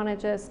 You want to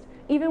just,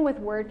 even with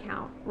word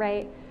count,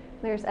 right?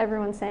 There's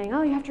everyone saying,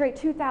 oh, you have to write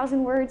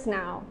 2,000 words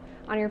now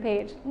on your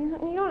page. You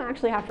don't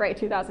actually have to write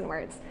 2,000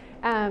 words.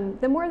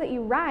 The more that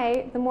you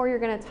write, the more you're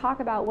going to talk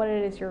about what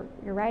it is you're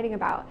writing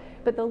about.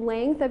 But the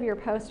length of your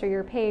post or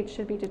your page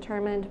should be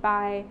determined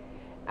by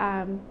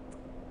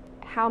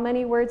how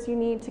many words you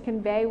need to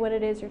convey what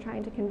it is you're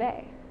trying to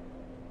convey.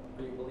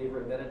 Are you a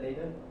believer in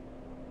metadata?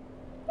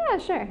 Yeah,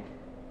 sure.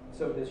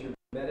 So does your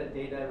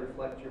metadata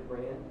reflect your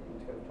brand?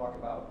 You're going to talk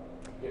about,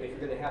 you know, if you're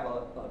going to have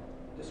a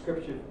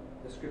descriptive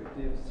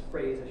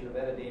phrase as your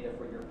metadata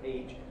for your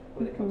page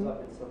when it comes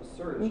up in some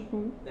search,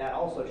 that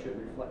also should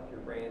reflect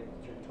your brand,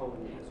 your tone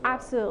as well.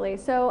 Absolutely.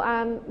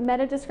 So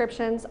meta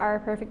descriptions are a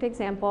perfect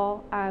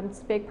example.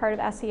 It's a big part of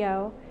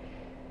SEO.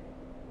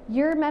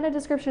 Your meta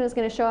description is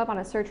going to show up on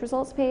a search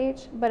results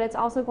page, but it's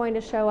also going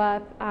to show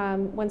up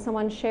when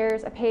someone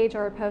shares a page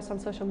or a post on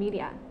social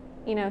media.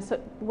 You know, so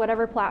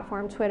whatever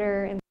platform,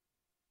 Twitter,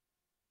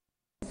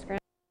 Instagram,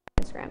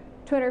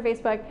 Twitter,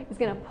 Facebook is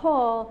going to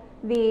pull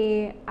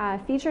the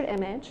featured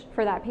image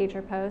for that page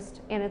or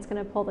post, and it's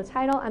going to pull the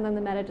title and then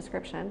the meta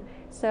description.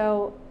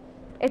 So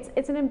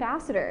it's an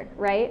ambassador,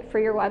 right, for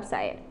your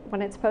website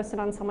when it's posted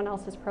on someone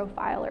else's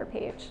profile or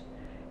page.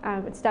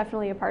 It's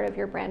definitely a part of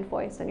your brand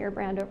voice and your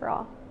brand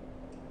overall.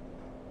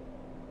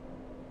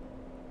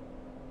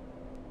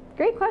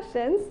 Great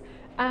questions.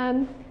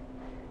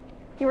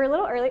 You were a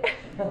little early.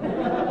 I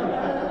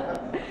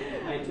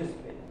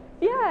anticipated.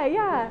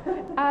 Yeah.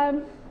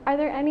 Are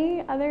there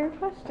any other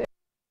questions?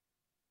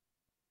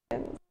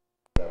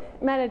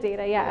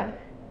 Metadata, yeah.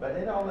 But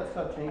did all that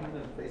stuff change in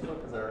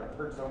Facebook? Because I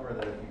heard somewhere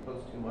that if you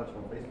post too much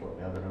on Facebook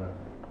now, they're going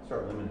to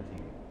start limiting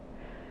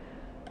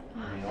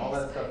you. I mean, all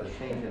that stuff is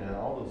changing, and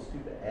all those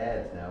stupid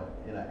ads now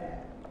in an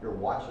ad. You're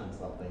watching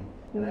something,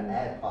 and an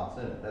ad pops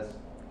in it. That's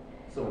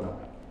so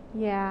annoying.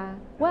 Yeah.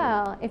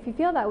 Well, if you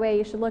feel that way,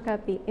 you should look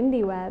up the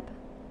indie web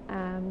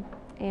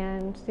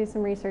and do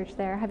some research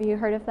there. Have you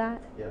heard of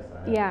that? Yes, I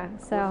have. Yeah.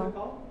 What's it So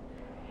called?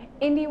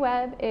 indie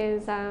web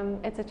is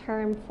it's a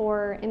term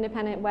for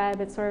independent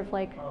web. It's sort of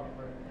like,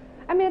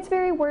 I mean, it's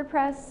very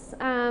WordPress.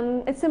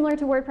 It's similar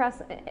to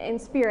WordPress in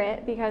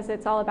spirit because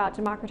it's all about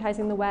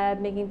democratizing the web,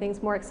 making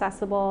things more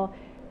accessible,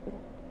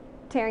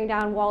 tearing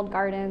down walled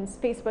gardens.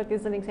 Facebook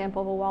is an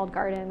example of a walled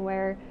garden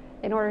where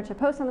in order to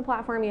post on the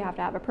platform, you have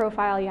to have a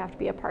profile, you have to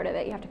be a part of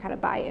it, you have to kind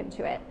of buy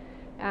into it.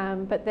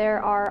 But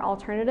there are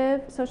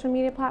alternative social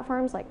media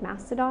platforms like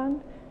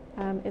Mastodon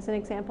is an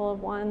example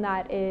of one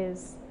that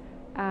is,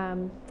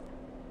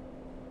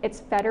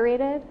 it's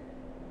federated.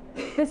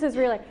 This is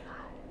really,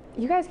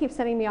 you guys keep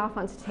sending me off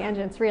onto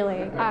tangents,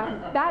 really.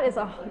 That is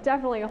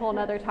definitely a whole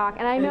nother talk,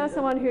 and I know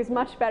someone who's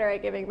much better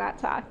at giving that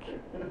talk.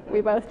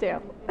 We both do.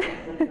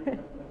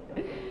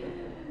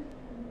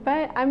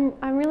 But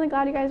I'm really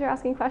glad you guys are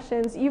asking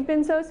questions. You've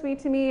been so sweet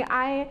to me.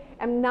 I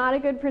am not a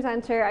good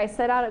presenter. I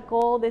set out a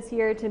goal this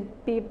year to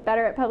be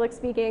better at public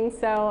speaking,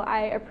 so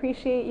I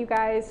appreciate you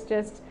guys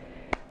just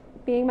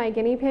being my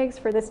guinea pigs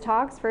for this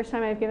talk. It's the first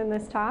time I've given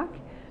this talk.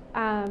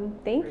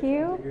 Thank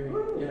you.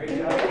 Great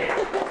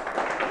job.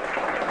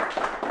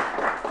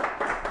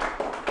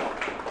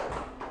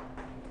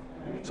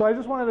 So I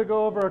just wanted to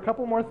go over a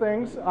couple more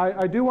things.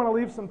 I do want to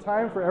leave some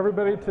time for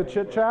everybody to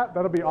chit chat.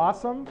 That'll be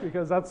awesome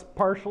because that's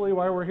partially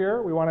why we're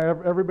here. We want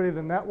everybody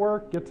to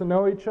network, get to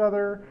know each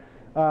other,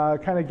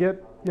 kind of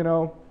get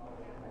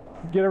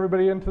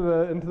everybody into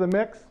the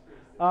mix.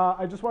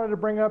 I just wanted to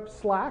bring up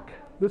Slack.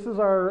 This is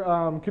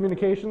our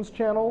communications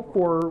channel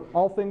for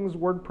all things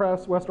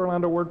WordPress, West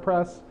Orlando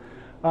WordPress.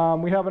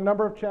 We have a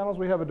number of channels.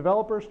 We have a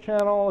developers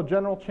channel, a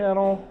general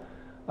channel.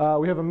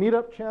 We have a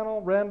Meetup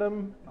channel,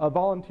 random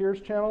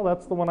volunteers channel.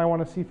 That's the one I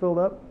want to see filled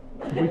up,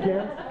 if we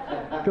can.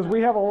 Because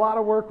we have a lot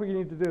of work we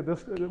need to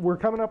do. We're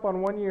coming up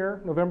on 1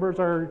 year. November is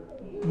our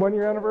 1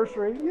 year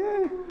anniversary.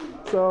 Yay!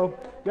 So,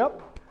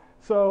 yep.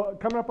 So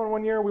coming up on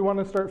 1 year, we want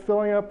to start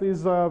filling up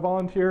these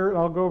volunteer.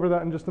 I'll go over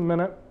that in just a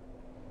minute.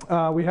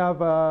 We have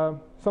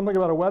something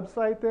about a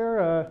website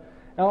there.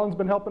 Alan's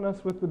been helping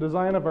us with the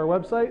design of our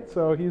website,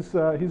 so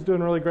he's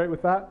doing really great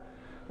with that.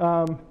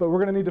 But we're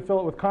going to need to fill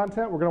it with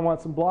content. We're going to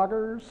want some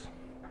bloggers,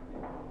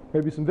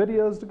 maybe some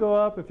videos to go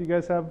up if you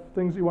guys have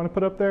things you want to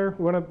put up there.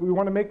 We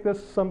want to make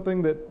this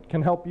something that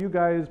can help you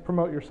guys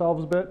promote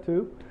yourselves a bit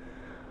too.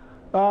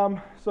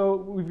 So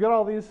we've got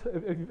all these.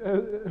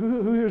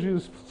 Who here's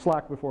used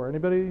Slack before?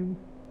 Anybody?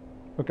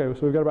 Okay, so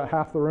we've got about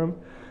half the room.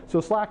 So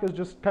Slack is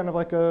just kind of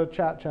like a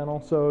chat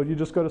channel. So you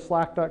just go to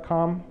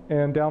slack.com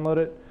and download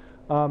it,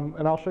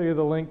 and I'll show you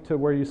the link to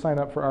where you sign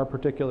up for our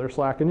particular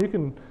Slack. And you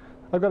can.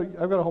 I've got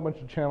a whole bunch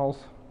of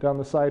channels down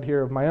the side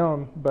here of my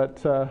own,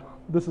 but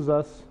this is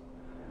us,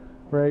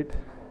 right?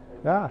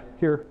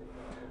 Here.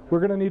 We're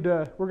gonna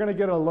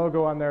get a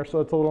logo on there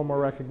so it's a little more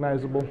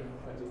recognizable.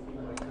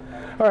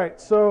 All right,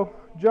 so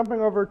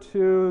jumping over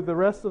to the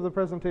rest of the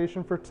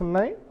presentation for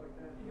tonight.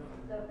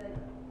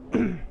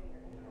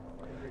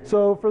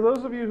 So for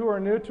those of you who are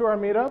new to our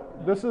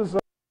meetup, this is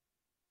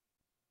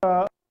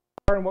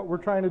what we're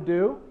trying to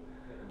do.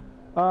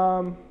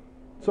 So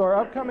our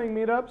upcoming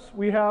meetups,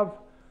 we have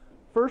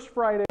First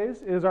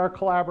Fridays is our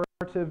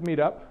collaborative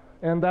meetup,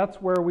 and that's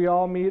where we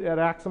all meet at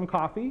Axum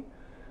Coffee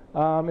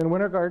in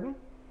Winter Garden.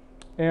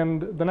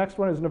 And the next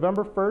one is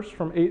November 1st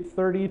from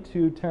 8:30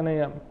 to 10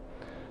 a.m.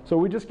 So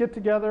we just get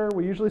together.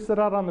 We usually sit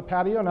out on the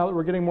patio. Now that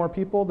we're getting more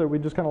people, that we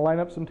just kind of line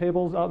up some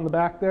tables out in the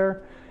back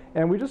there.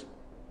 And we just,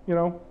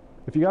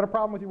 if you got a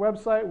problem with your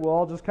website, we'll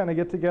all just kind of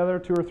get together,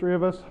 2 or 3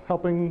 of us,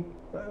 helping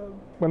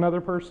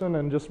another person,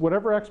 and just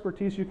whatever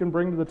expertise you can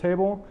bring to the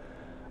table,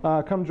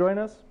 come join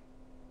us.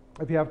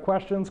 If you have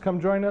questions,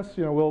 come join us.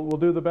 We'll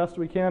do the best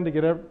we can to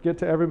get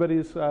to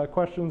everybody's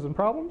questions and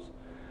problems.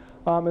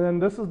 And then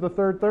this is the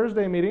third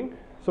Thursday meeting.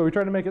 So we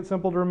try to make it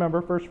simple to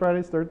remember. First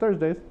Fridays, third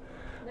Thursdays.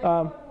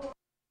 The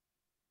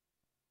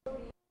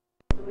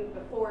week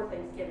before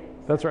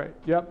Thanksgiving. That's right.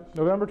 Yep.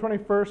 November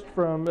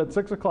 21st at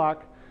 6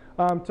 o'clock.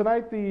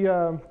 Tonight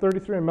the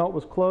 33 and Melt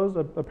was closed.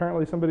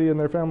 Apparently somebody in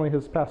their family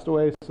has passed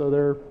away, so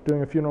they're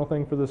doing a funeral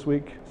thing for this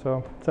week.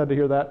 So sad to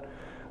hear that.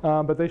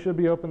 But they should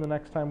be open the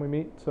next time we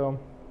meet. So,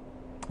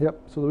 yep.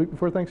 So the week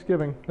before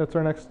Thanksgiving. That's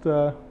our next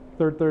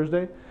third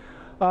Thursday.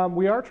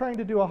 We are trying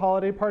to do a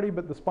holiday party,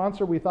 but the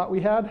sponsor we thought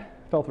we had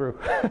fell through.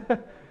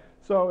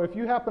 So if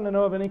you happen to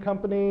know of any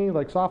company,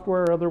 like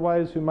software or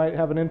otherwise, who might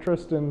have an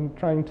interest in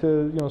trying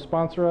to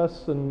sponsor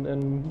us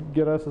and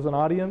get us as an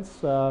audience,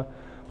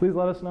 please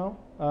let us know.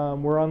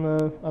 We're on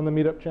the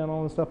Meetup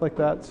channel and stuff like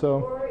that. So.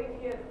 Or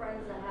if you have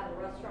friends that have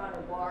a restaurant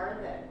or bar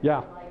that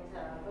Yeah. would like to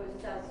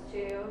host us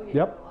too,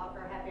 Yep. offer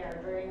happy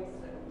hour drinks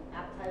and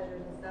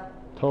appetizers and stuff.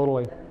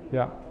 Totally. That would be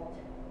Yeah. helpful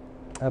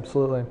too.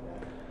 Absolutely.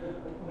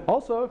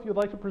 Also, if you'd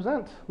like to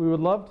present, we would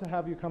love to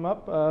have you come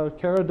up.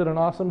 Kara did an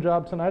awesome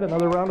job tonight.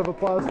 Another round of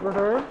applause for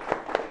her.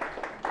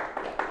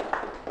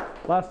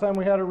 Last time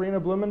we had Arena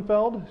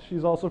Blumenfeld.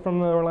 She's also from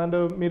the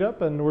Orlando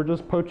meetup, and we're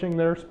just poaching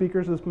their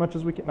speakers as much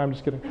as we can. No, I'm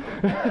just kidding.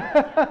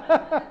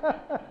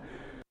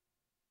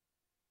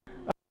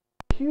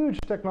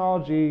 Huge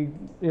technology,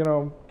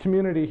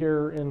 community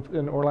here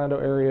in Orlando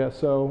area.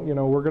 So,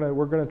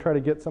 we're gonna try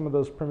to get some of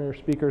those premier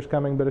speakers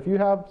coming. But if you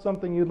have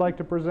something you'd like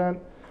to present,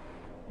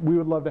 we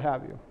would love to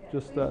have you. Yeah,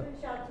 Just please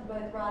reach out to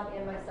both Rob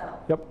and myself.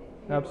 Yep,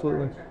 If you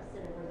absolutely. are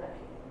interested in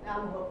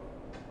presenting.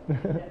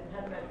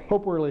 Hope.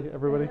 Hope Worley,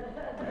 everybody.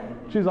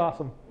 She's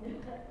awesome.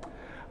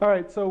 All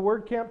right, so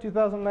WordCamp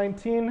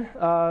 2019.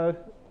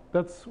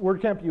 That's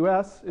WordCamp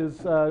US is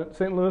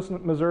St. Louis,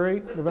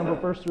 Missouri, November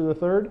 1st through the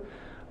 3rd.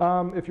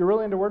 If you're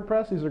really into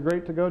WordPress, these are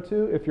great to go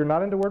to. If you're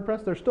not into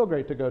WordPress, they're still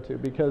great to go to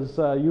because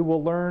you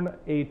will learn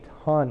a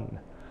ton.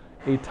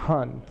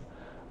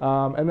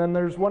 And then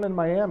there's one in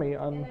Miami.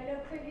 And I know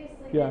previously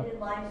Yeah. they did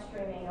live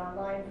streaming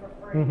online for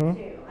free Mhm.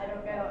 too. I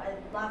don't know,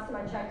 last time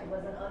I checked it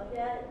wasn't up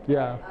yet.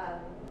 Yeah. But,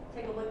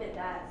 take a look at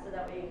that so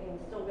that way you can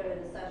still go to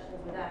the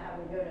sessions without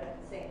having to go to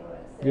St. Louis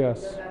in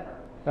Yes. November.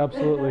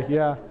 Absolutely,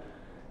 yeah.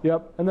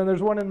 Yep, and then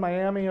there's one in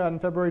Miami on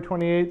February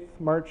 28th,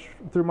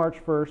 through March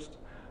 1st.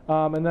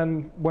 And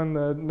then when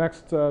the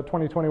next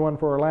 2021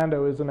 for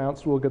Orlando is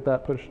announced, we'll get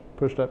that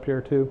pushed up here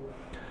too.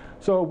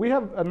 So we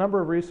have a number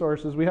of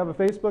resources. We have a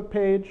Facebook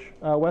page,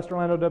 West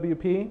Orlando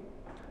WP,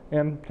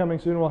 and coming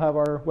soon we'll have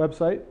our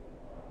website.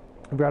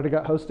 We've already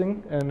got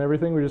hosting and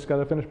everything. We just got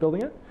to finish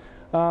building it.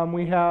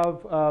 We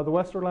have the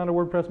West Orlando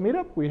WordPress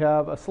Meetup. We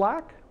have a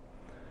Slack.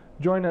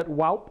 Join at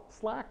WOWP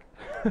Slack,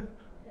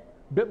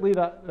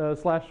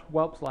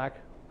 bit.ly/WOWP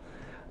Slack.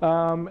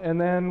 And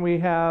then we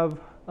have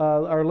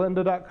our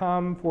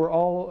lynda.com for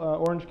all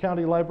Orange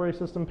County Library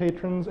System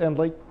patrons and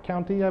Lake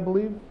County, I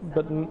believe.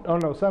 But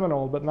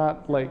Seminole, but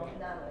not Lake.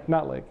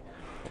 Not Lake.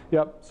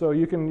 Yep. So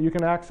you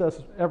can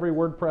access every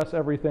WordPress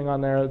everything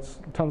on there. It's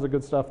tons of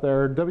good stuff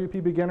there.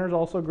 WP Beginner's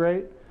also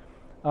great.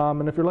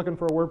 And if you're looking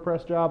for a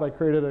WordPress job, I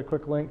created a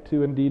quick link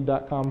to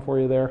Indeed.com for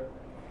you there.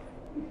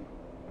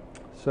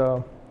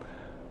 So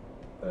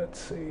let's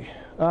see.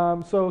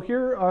 So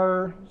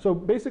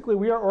basically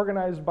we are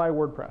organized by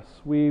WordPress.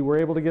 We were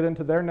able to get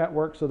into their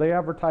network, so they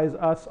advertise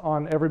us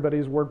on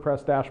everybody's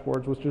WordPress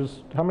dashboards, which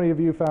is, how many of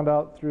you found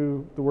out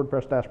through the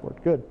WordPress dashboard?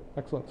 Good,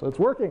 excellent, so it's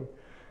working.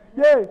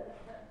 Yay!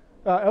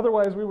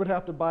 Otherwise we would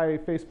have to buy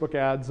Facebook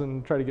ads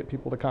and try to get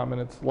people to come,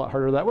 and it's a lot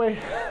harder that way.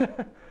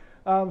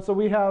 So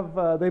we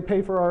have, they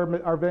pay for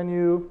our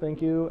venue,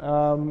 thank you.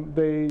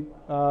 They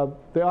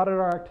audit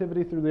our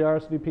activity through the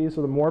RSVP,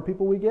 so the more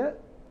people we get,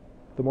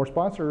 the more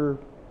sponsor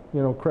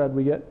cred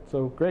we get.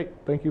 So great,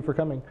 thank you for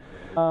coming.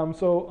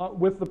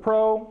 With the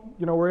Pro,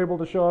 we're able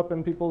to show up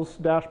in people's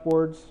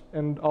dashboards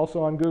and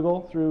also on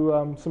Google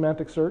through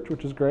semantic search,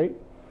 which is great.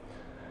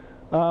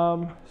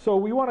 So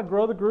we want to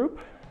grow the group,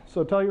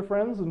 so tell your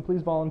friends and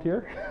please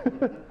volunteer,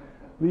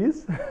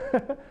 please.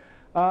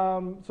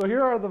 So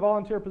here are the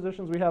volunteer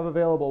positions we have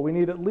available. We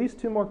need at least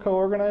 2 more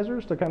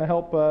co-organizers to kind of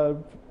help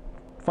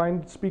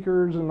find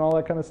speakers and all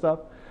that kind of stuff,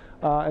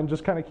 and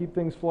just kind of keep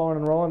things flowing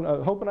and rolling.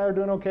 Hope and I are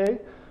doing okay,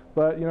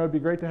 but it'd be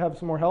great to have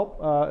some more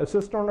help.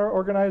 Assistant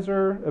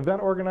organizer,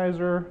 event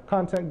organizer,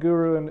 content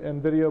guru,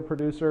 and video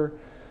producer.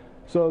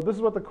 So this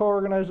is what the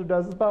co-organizer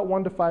does. It's about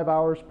 1 to 5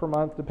 hours per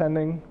month,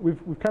 depending.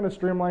 We've kind of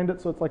streamlined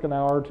it, so it's like an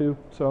hour or 2.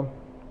 So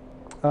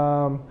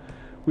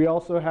we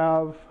also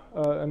have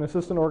an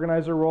assistant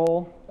organizer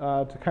role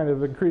to kind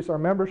of increase our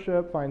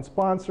membership, find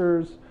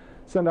sponsors,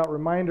 send out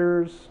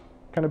reminders,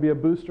 kind of be a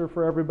booster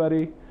for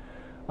everybody.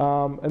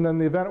 And then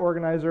the event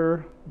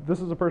organizer,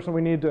 this is a person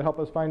we need to help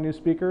us find new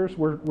speakers.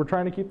 We're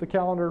trying to keep the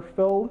calendar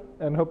filled,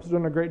 and Hope's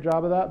doing a great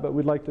job of that, but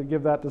we'd like to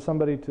give that to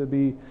somebody to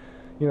be,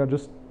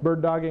 just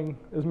bird dogging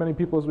as many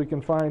people as we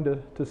can find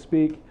to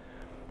speak.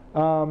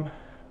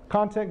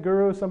 Content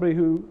guru is somebody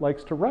who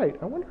likes to write.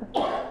 I wonder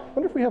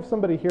if we have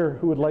somebody here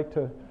who would like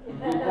to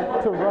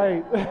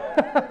write.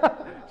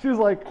 She was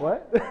like,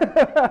 what?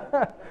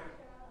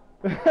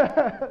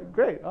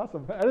 Great,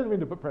 awesome. I didn't mean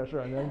to put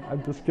pressure on you.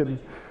 I'm just kidding.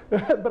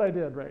 But I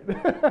did, right?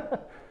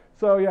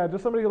 So yeah,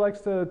 just somebody who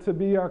likes to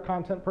be our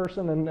content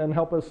person and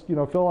help us,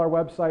 fill our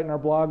website and our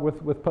blog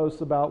with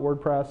posts about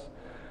WordPress.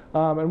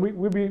 And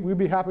we'd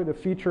be happy to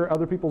feature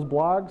other people's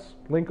blogs,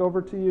 link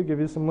over to you, give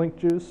you some link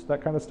juice,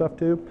 that kind of stuff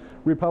too.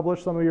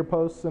 Republish some of your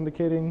posts,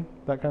 syndicating,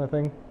 that kind of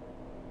thing.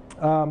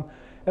 And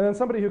then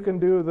somebody who can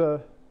do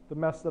the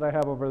mess that I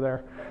have over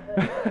there.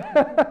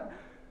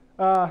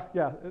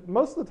 Yeah,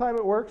 most of the time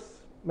it works.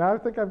 Now I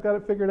think I've got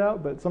it figured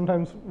out, but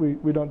sometimes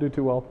we don't do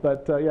too well.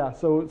 But yeah,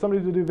 so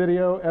somebody to do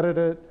video, edit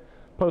it,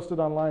 post it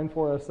online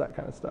for us, that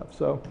kind of stuff.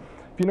 So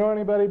if you know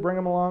anybody, bring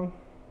them along.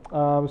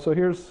 So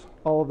here's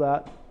all of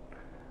that,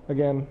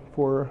 again,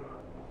 for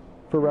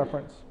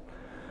reference.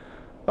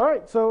 All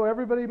right, so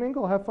everybody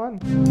mingle, have fun.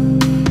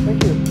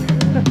 Thank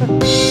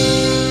you.